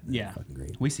 okay, Yeah. yeah. fucking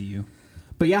great. We see you.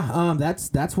 But yeah,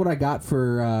 that's what I got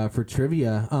for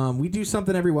trivia. We do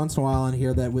something every once in a while on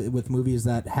here that with movies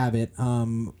that have it,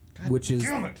 which is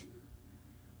Damn it.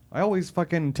 I always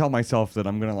fucking tell myself that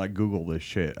I'm gonna like Google this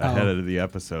shit ahead of the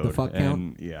episode. The fuck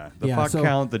and count? the Yeah, fuck so-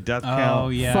 count, the death count, Oh,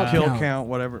 yeah. Fuck kill count. count,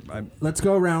 whatever. Let's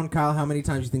go around, Kyle. How many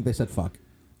times do you think they said fuck?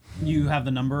 You have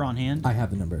the number on hand. I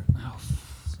have the number.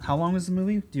 How long is the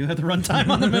movie? Do you have the runtime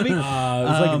on the movie? It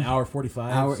was like an hour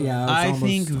 45. Hour, so- yeah, it's I almost-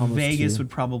 think almost Vegas 2. would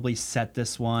probably set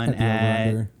this one At the at.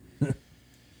 over-under.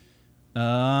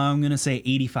 I'm gonna say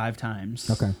 85 times.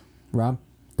 Okay, Rob,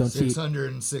 Don't cheat.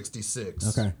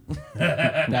 666. Okay.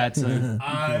 That's a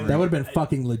That would have been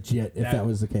fucking legit if that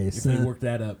was the case. If they worked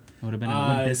that up, would have been a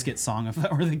Limp Bizkit song if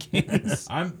that were the case.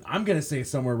 I'm gonna say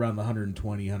somewhere around the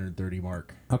 120, 130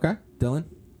 mark. Okay. Dylan?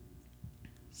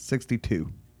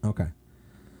 62. Okay.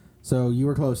 So you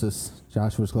were closest.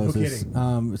 Josh was closest.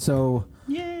 kidding. So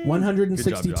Yay.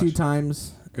 162 Good job, Josh.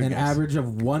 times, Good an guess. average of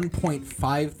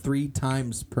 1.53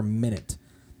 times per minute.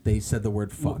 They said the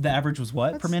word fuck. The average was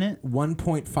what per minute?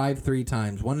 1.53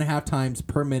 times, 1.5 times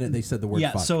per minute. They said the word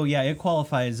Yeah, fuck. so yeah, it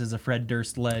qualifies as a Fred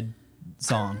Durst led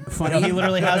song. Funny, he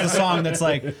literally has a song that's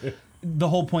like the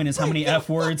whole point is how many F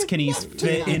words can he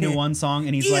fit into one song,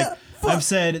 and he's like, I've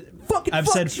said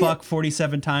shit. fuck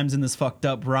 47 times in this fucked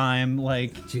up rhyme,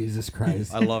 like Jesus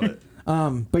Christ. I love it.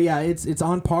 But yeah, it's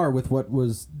on par with what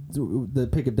was the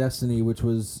Pick of Destiny, which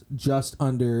was just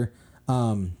under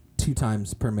 2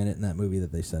 times per minute in that movie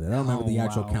that they said it. I don't remember the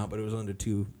actual count, but it was under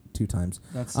two times.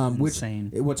 That's which,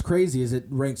 insane. What's crazy is it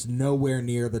ranks nowhere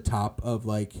near the top of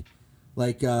like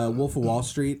Wolf of Wall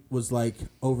Street was like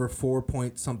over 4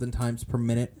 point something times per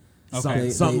minute. Okay.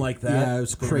 Something like that. Yeah, it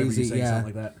was I remember you crazy. saying Yeah,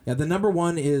 something like that. Yeah. The number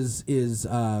one is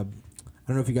I don't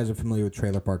know if you guys are familiar with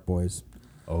Trailer Park Boys.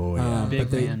 Oh yeah. Big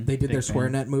But fan. they did Big their fan.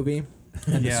 SwearNet movie,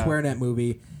 and Yeah. the SwearNet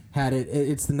movie had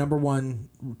it's the number one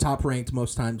top ranked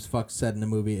most times fuck said in a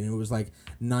movie, and it was like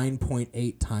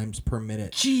 9.8 times per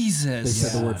minute. They Jesus.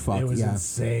 said the word fuck. It was Yeah,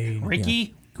 insane.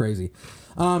 Ricky? crazy.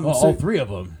 Well, all three of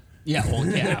them. Yeah, well,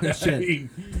 yeah. Shit.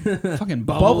 Fucking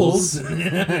bubbles.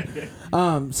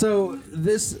 So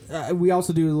this we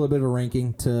also do a little bit of a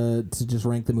ranking to just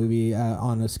rank the movie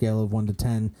on a scale of 1 to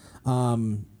 10.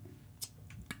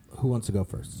 Who wants to go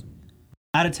first?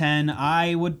 Out of 10,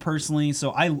 I would personally.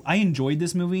 So I enjoyed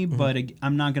this movie, Mm-hmm. but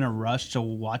I'm not gonna rush to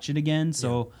watch it again.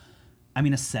 So, I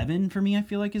mean, a 7 for me, I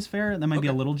feel like is fair. That might be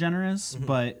a little generous,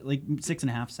 but like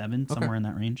 6.5, 7, somewhere in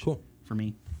that range. Cool. For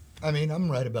me. I mean,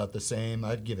 I'm right about the same.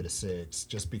 I'd give it a 6,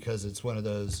 just because it's one of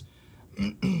those.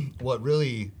 What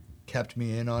really kept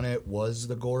me in on it was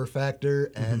the gore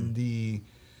factor and the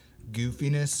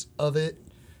goofiness of it,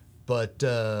 but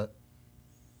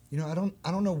you know,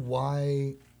 I don't know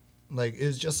why. Like, it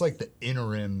was just like the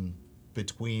interim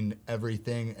between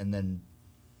everything, and then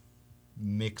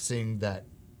mixing that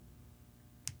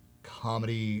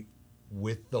comedy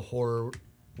with the horror,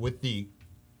 with the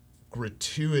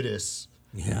gratuitous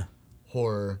Yeah.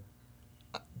 horror.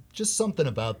 Just something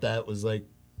about that was like,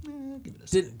 give it a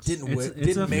 6.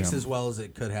 Didn't mix as well as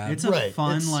it could have. It's a Right,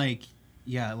 fun, it's- like,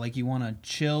 yeah, like you want to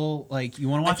chill, like you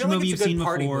want to I watch a feel like movie it's you've a good seen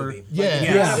party before. movie. Like, Yeah, if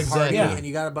you're yeah, at a party exactly. and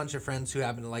you got a bunch of friends who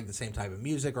happen to like the same type of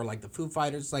music or like the Foo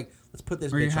Fighters. Like, let's put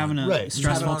this. Or you're bitch having on. a Right.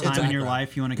 stressful Just have it on time in your background.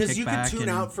 life, you want to kick Because you back can tune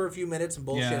and out for a few minutes and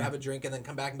bullshit, Yeah. have a drink, and then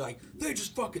come back and be like, they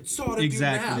just fucking saw it.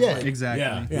 exactly, Yeah.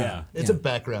 exactly. Yeah. It's a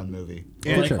background movie.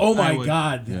 Yeah, Like, sure. oh I my would-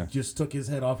 God, Yeah. just took his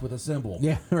head off with a cymbal.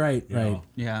 Yeah, right, You right. know?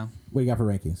 Yeah. What do you got for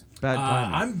rankings? Bad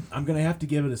timing. I'm gonna have to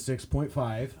give it a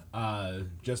 6.5,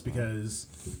 just because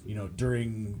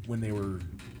during when they were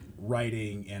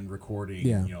writing and recording,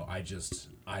 Yeah.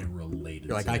 I related.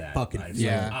 You're like, to I that. fucking I, feel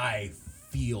it. I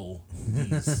feel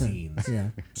these scenes Yeah.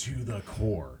 to the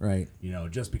core. Right.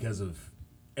 Just because of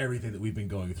everything that we've been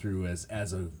going through as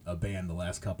a band the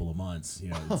last couple of months.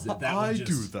 That I one do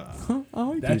just, that.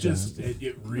 That just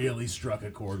it really struck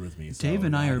a chord with me. So Dave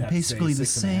and I I'd are have to say basically the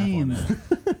 6.5 on same.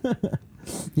 that.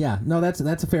 Yeah, no, that's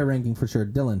a fair ranking for sure.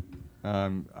 Dylan,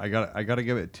 I got to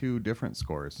give it 2 different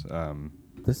scores.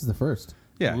 this is the first.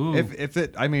 Yeah, Ooh. if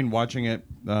it, I mean, watching it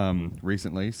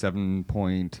recently,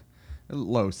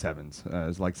 low 7s,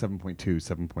 it's like 7.2,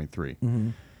 7.3. Mm-hmm.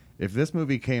 If this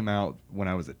movie came out when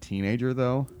I was a teenager,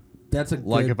 though, That's a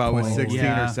like good if I was point. 16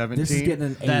 Yeah. or 17, This is getting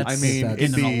an 8. That's- I mean, Getting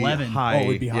it'd an be 11. high. Oh,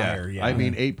 it'd be higher, yeah. I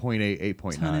mean, 8.8,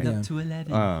 8.9. Turn it Yeah. up to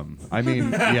 11. I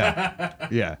mean,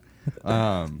 yeah.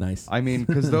 Nice. I mean,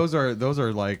 because those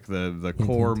are like the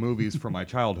core movies from my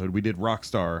childhood. We did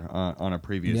Rockstar on a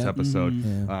previous Yeah. episode.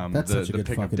 Yeah. That's such a the good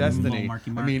Pick of fucking Destiny. movie.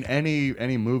 Marky Mark. I mean,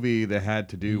 any movie that had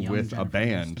to do Young with a Jennifer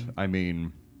band.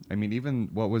 Aniston. I mean, even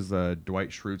what was Dwight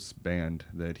Schrute's band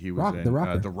that he was Rock- in? The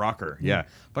Rocker. The Rocker. Yeah,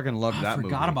 fucking loved I that movie.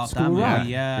 forgot about School that of movie. Rock.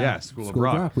 Yeah. School of School of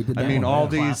Rock. Rock, we did I that mean, one. all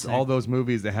Yeah. these Classic. those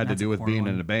movies that had That's to a do with core being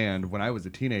one. in a band when I was a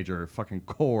teenager, fucking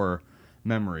core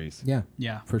memories. Yeah.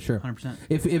 Yeah. For sure. 100%.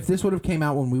 If this would have came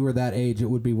out when we were that age, it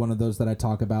would be one of those that I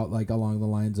talk about like along the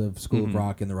lines of School of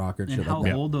Rock and The Rocker and And shit how like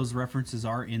that. old those references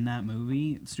are in that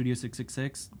movie, Studio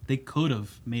 666, they could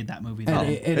have made that movie. And then.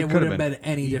 it It would could've have been. been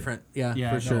any different. Yeah, Yeah,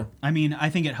 for no. sure. I mean, I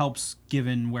think it helps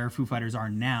given where Foo Fighters are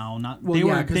now. Not Well, they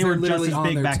yeah, were 'cause they they're were just literally as on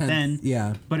big their back 10th then.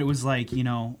 yeah. But it was like,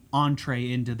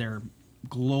 entree into their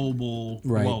global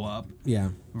Right. blow up Yeah.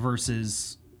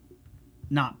 versus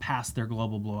not past their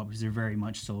global blow up because they're very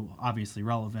much still obviously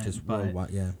relevant. Just but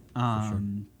worldwide, yeah. For sure.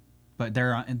 but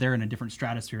they're in a different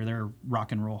stratosphere. They're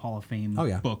Rock and Roll Hall of Fame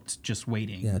booked, just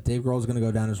waiting. Yeah, Dave Grohl's going to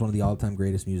go down as one of the all-time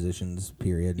greatest musicians,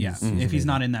 period. Yeah. If he's amazing.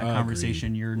 not in that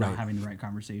conversation, you're not having the right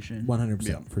conversation.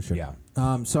 100%, for sure.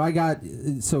 Yeah. So I got,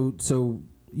 so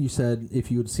you said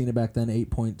if you had seen it back then, 8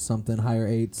 point something, higher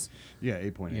eights, Yeah,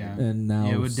 8.8. Yeah. and now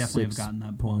Yeah, it would definitely have gotten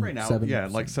that point. Right now, 7, yeah,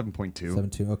 like 7.2.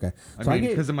 7.2, okay. I So mean, get-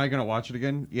 because am I gonna watch it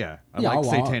again? Yeah, I Yeah, like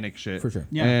I'll- satanic shit for sure.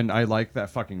 Yeah. and I like that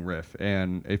fucking riff.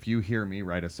 And if you hear me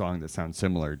write a song that sounds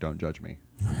similar, don't judge me.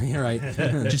 You're right.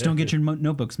 Just don't get your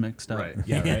notebooks mixed up. Right?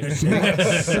 Yeah,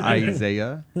 right.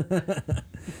 Isaiah.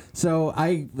 So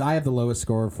I have the lowest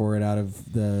score for it out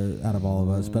of all of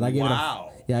us, but I gave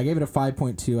I gave it a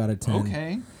 5.2 out of 10.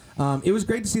 Okay. It was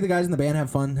great to see the guys in the band have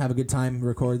fun, have a good time,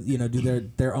 record, do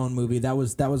their own movie. That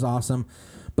was awesome.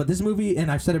 But this movie,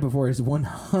 and I've said it before, is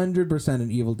 100%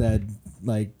 an Evil Dead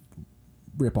like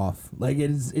ripoff. Like it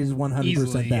is 100%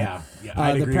 Easily, that. yeah,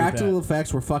 I'd The agree with practical that.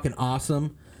 effects were fucking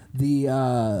awesome.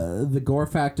 The gore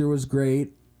factor was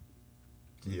great.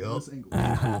 Yep.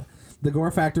 The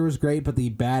gore factor was great, but the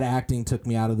bad acting took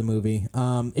me out of the movie.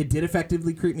 It did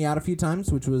effectively creep me out a few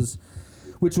times, which was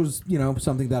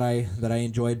something that I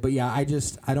enjoyed. But yeah,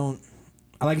 I don't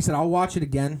like I said, I'll watch it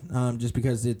again just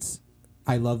because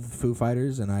I love Foo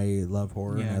Fighters and I love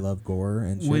horror and Yeah. I love gore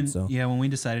and shit. When we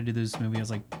decided to do this movie, I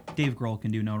was like, Dave Grohl can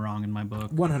do no wrong in my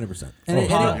book.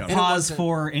 100%. Pause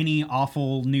for any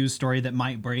awful news story that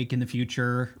might break in the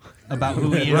future about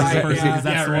who he is as a person, because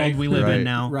that's the world we live in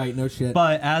now. Right, no shit.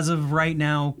 But as of right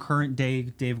now, current day,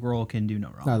 Dave Grohl can do no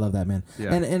wrong. I love that, man.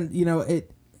 Yeah. And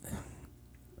it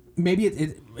maybe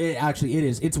it actually it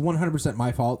is. It's 100%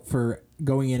 my fault for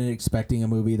going in and expecting a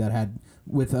movie that had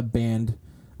with a band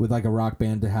with like a rock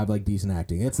band to have like decent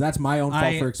acting. That's my own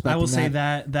fault for expecting. I will say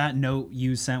that note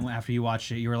you sent after you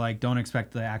watched it, you were like, don't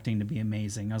expect the acting to be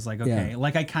amazing. I was like, okay. Yeah.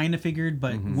 Like I kind of figured,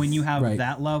 but when you have Right.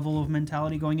 that level of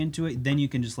mentality going into it, then you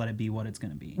can just let it be what it's going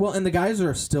to be. Well, and the guys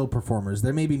are still performers.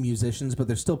 They may be musicians, but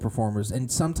they're still performers.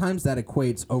 And sometimes that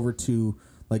equates over to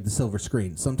like the silver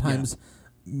screen. Sometimes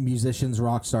musicians,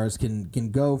 rock stars can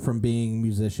go from being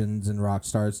musicians and rock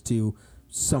stars to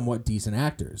somewhat decent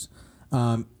actors.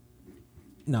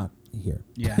 Not here.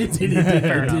 Yeah. it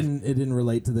didn't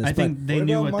relate to this. I think they What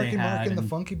knew about what Marky they Mark had. and the and-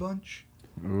 Funky Bunch?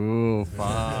 Ooh,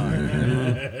 fuck.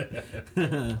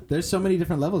 there's so many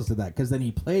different levels to that because then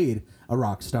he played a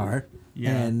rock star.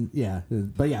 Yeah.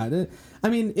 And but yeah, I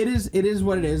mean, it is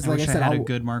what it is. I Like wish I said, I had a I'll-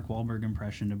 good Mark Wahlberg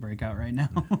impression to break out right now.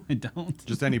 I don't.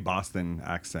 Just any Boston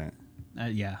accent.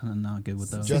 Yeah, I'm not good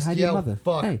with those. Just hi to your yell mother.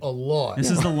 fuck Hey. a lot. This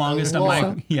is the longest a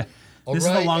lot. mic. Yeah. All This is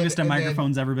right, the longest a and then-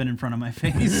 microphone's ever been in front of my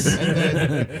face.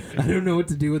 I don't know what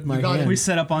to do with my gotta- hand. We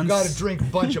set up on You gotta drink a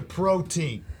bunch of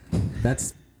protein.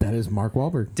 That is Mark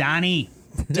Wahlberg. Donnie.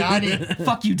 Donnie.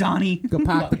 Fuck you, Donnie. Go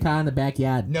park the car in the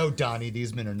backyard. No, Donnie,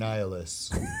 these men are nihilists.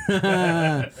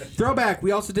 Throwback.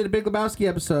 We also did a Big Lebowski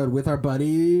episode with our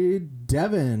buddy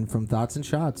Devin from Thoughts and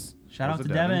Shots. Shout out Was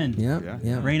to it Devin? Devin. Yeah,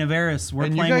 Yeah. yeah. Rain of Eris. We're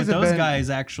And you playing guys with have those been- guys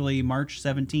actually March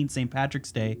 17th, St.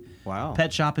 Patrick's Day. Wow.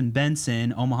 Pet Shop in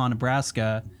Benson, Omaha,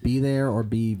 Nebraska. Be there or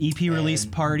be. EP release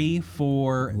party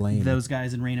for Lame. those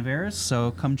guys in Rain of Eris.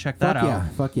 So come check that Fuck out. yeah,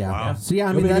 fuck yeah. Wow. So yeah, I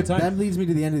It'll mean be a good that time. leads me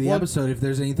to the end of the Well, episode. If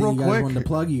there's anything real you guys quick, wanted to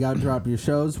plug, you got to drop your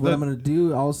shows. What I'm gonna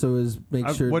do also is make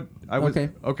sure. I was okay.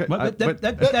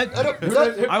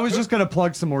 I was just gonna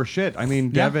plug some more shit. I mean,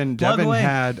 Yeah, Devin plug away.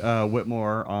 had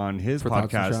Whitmore on his For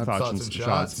Thoughts and podcast, Shots. Thoughts and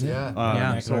Shots. yeah.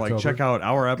 Yeah. So like, October. check out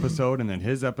our episode and then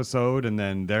his episode and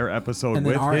then their episode And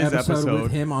then with our his episode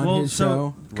with him on Well, his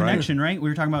so show. connection, right? We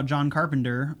were talking about John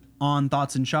Carpenter on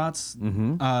Thoughts and Shots.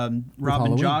 Rob and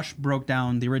Halloween. Josh broke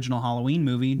down the original Halloween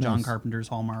movie, John Nice. Carpenter's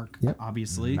Hallmark, Yep.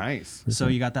 obviously. Nice. So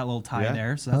you got that little tie Yeah.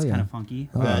 there. So that's Hell yeah. kind of funky.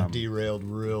 That derailed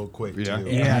real quick, Yeah. too.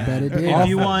 I bet it did. If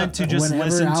you want to just Whenever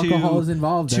listen alcohol to is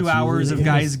involved, 2 that's hours usually of it.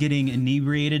 guys getting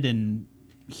inebriated and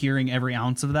hearing every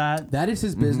ounce of that, That is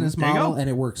his business There you model, go. and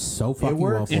it works so fucking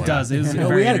works. well for it him. does. It was No,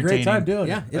 very we had a great entertaining. time doing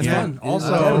Yeah, it. it's Yeah. fun.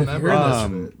 Also, I don't remember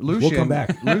this. Lucian, We'll come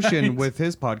back. Lucian with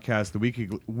his podcast, the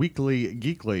Weekly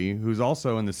Geekly, who's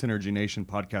also in the Synergy Nation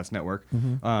podcast network.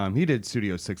 He did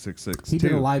Studio 666. He did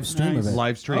too. a live stream Nice. of it.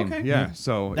 Live stream. Okay. Yeah.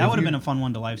 So That if would have you- been a fun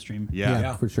one to live stream.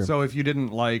 Yeah, for sure. So if you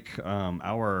didn't like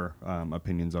our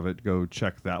opinions of it, go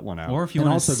check that one out. Or if you And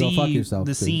want to also go fuck see yourself,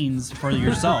 the too. scenes for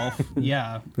yourself,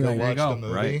 yeah, Go there you watch go. the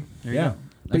movie. Right. There you Yeah. go.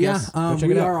 But I yeah, guess. check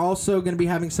we it out. are also going to be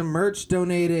having some merch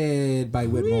donated by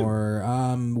Whitmore.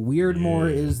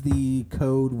 Weirdmore is the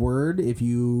code word if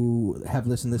you have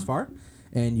listened this far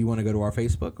and you want to go to our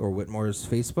Facebook or Whitmore's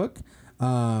Facebook.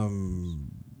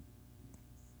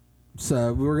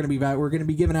 So we're gonna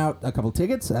be giving out a couple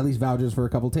tickets, at least vouchers for a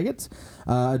couple tickets,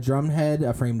 a drum head,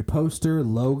 a framed poster,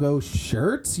 logo,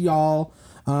 shirts, y'all.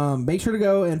 Make sure to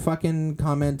go and fucking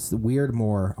comment weird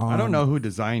more. I don't know who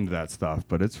designed that stuff,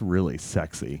 but it's really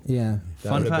sexy. Yeah, That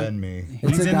Fun would have fact. been me.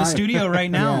 He's a in the guy- studio right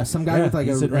now. Yeah, some guy with like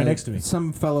he's sitting right next to me.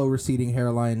 some fellow receding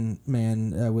hairline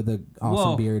man with an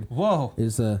awesome Whoa, beard. whoa.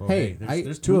 Is Well, hey,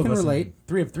 there's two we of can us. relate.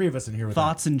 Three of us in here with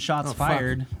Thoughts and shots fuck.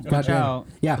 fired. Watch Goddamn. out.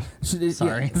 Yeah,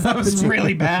 Sorry. yeah. That was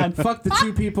really bad. Fuck the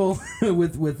two people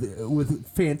with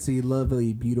fancy,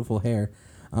 lovely, beautiful hair.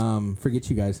 Forget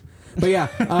you guys. But yeah,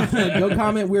 go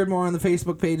comment weird more on the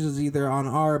Facebook pages, either on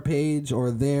our page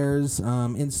or theirs,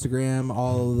 Instagram,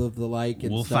 all of the like.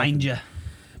 And We'll stuff. find you.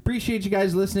 Appreciate you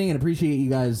guys listening, and appreciate you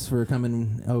guys for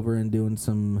coming over and doing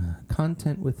some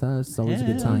content with us. It's always a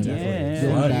good time. Yeah.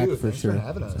 Going back You, for thanks sure. for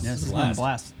having us. Yes, it's been a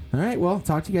blast. All right, well,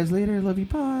 talk to you guys later. Love you.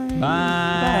 Bye.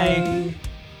 Bye.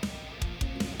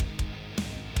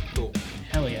 Cool.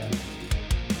 Hell yeah.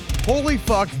 Holy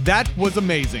fuck, that was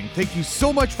amazing. Thank you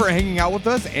so much for hanging out with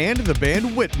us and the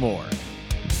band Whitmore.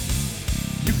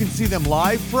 You can see them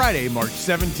live Friday, March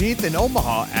 17th in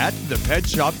Omaha at the Pet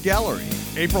Shop Gallery,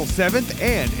 April 7th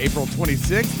and April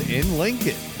 26th in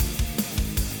Lincoln.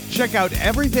 Check out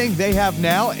everything they have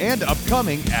now and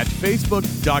upcoming at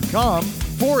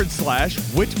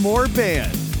facebook.com/Whitmore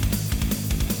Band.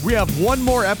 We have one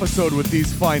more episode with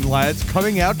these fine lads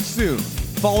coming out soon.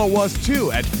 Follow us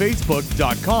too at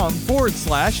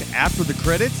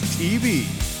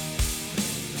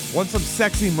facebook.com/AfterTheCreditsTV. Want some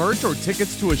sexy merch or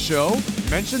tickets to a show?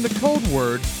 Mention the code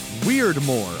word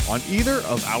WEIRDMORE on either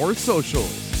of our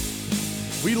socials.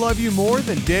 We love you more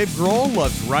than Dave Grohl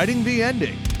loves writing the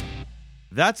ending.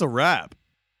 That's a wrap.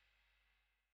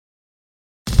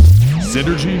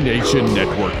 Synergy Nation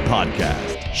Network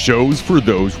Podcast. Shows for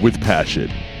those with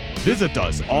passion. Visit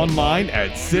us online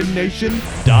at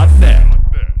synnation.net.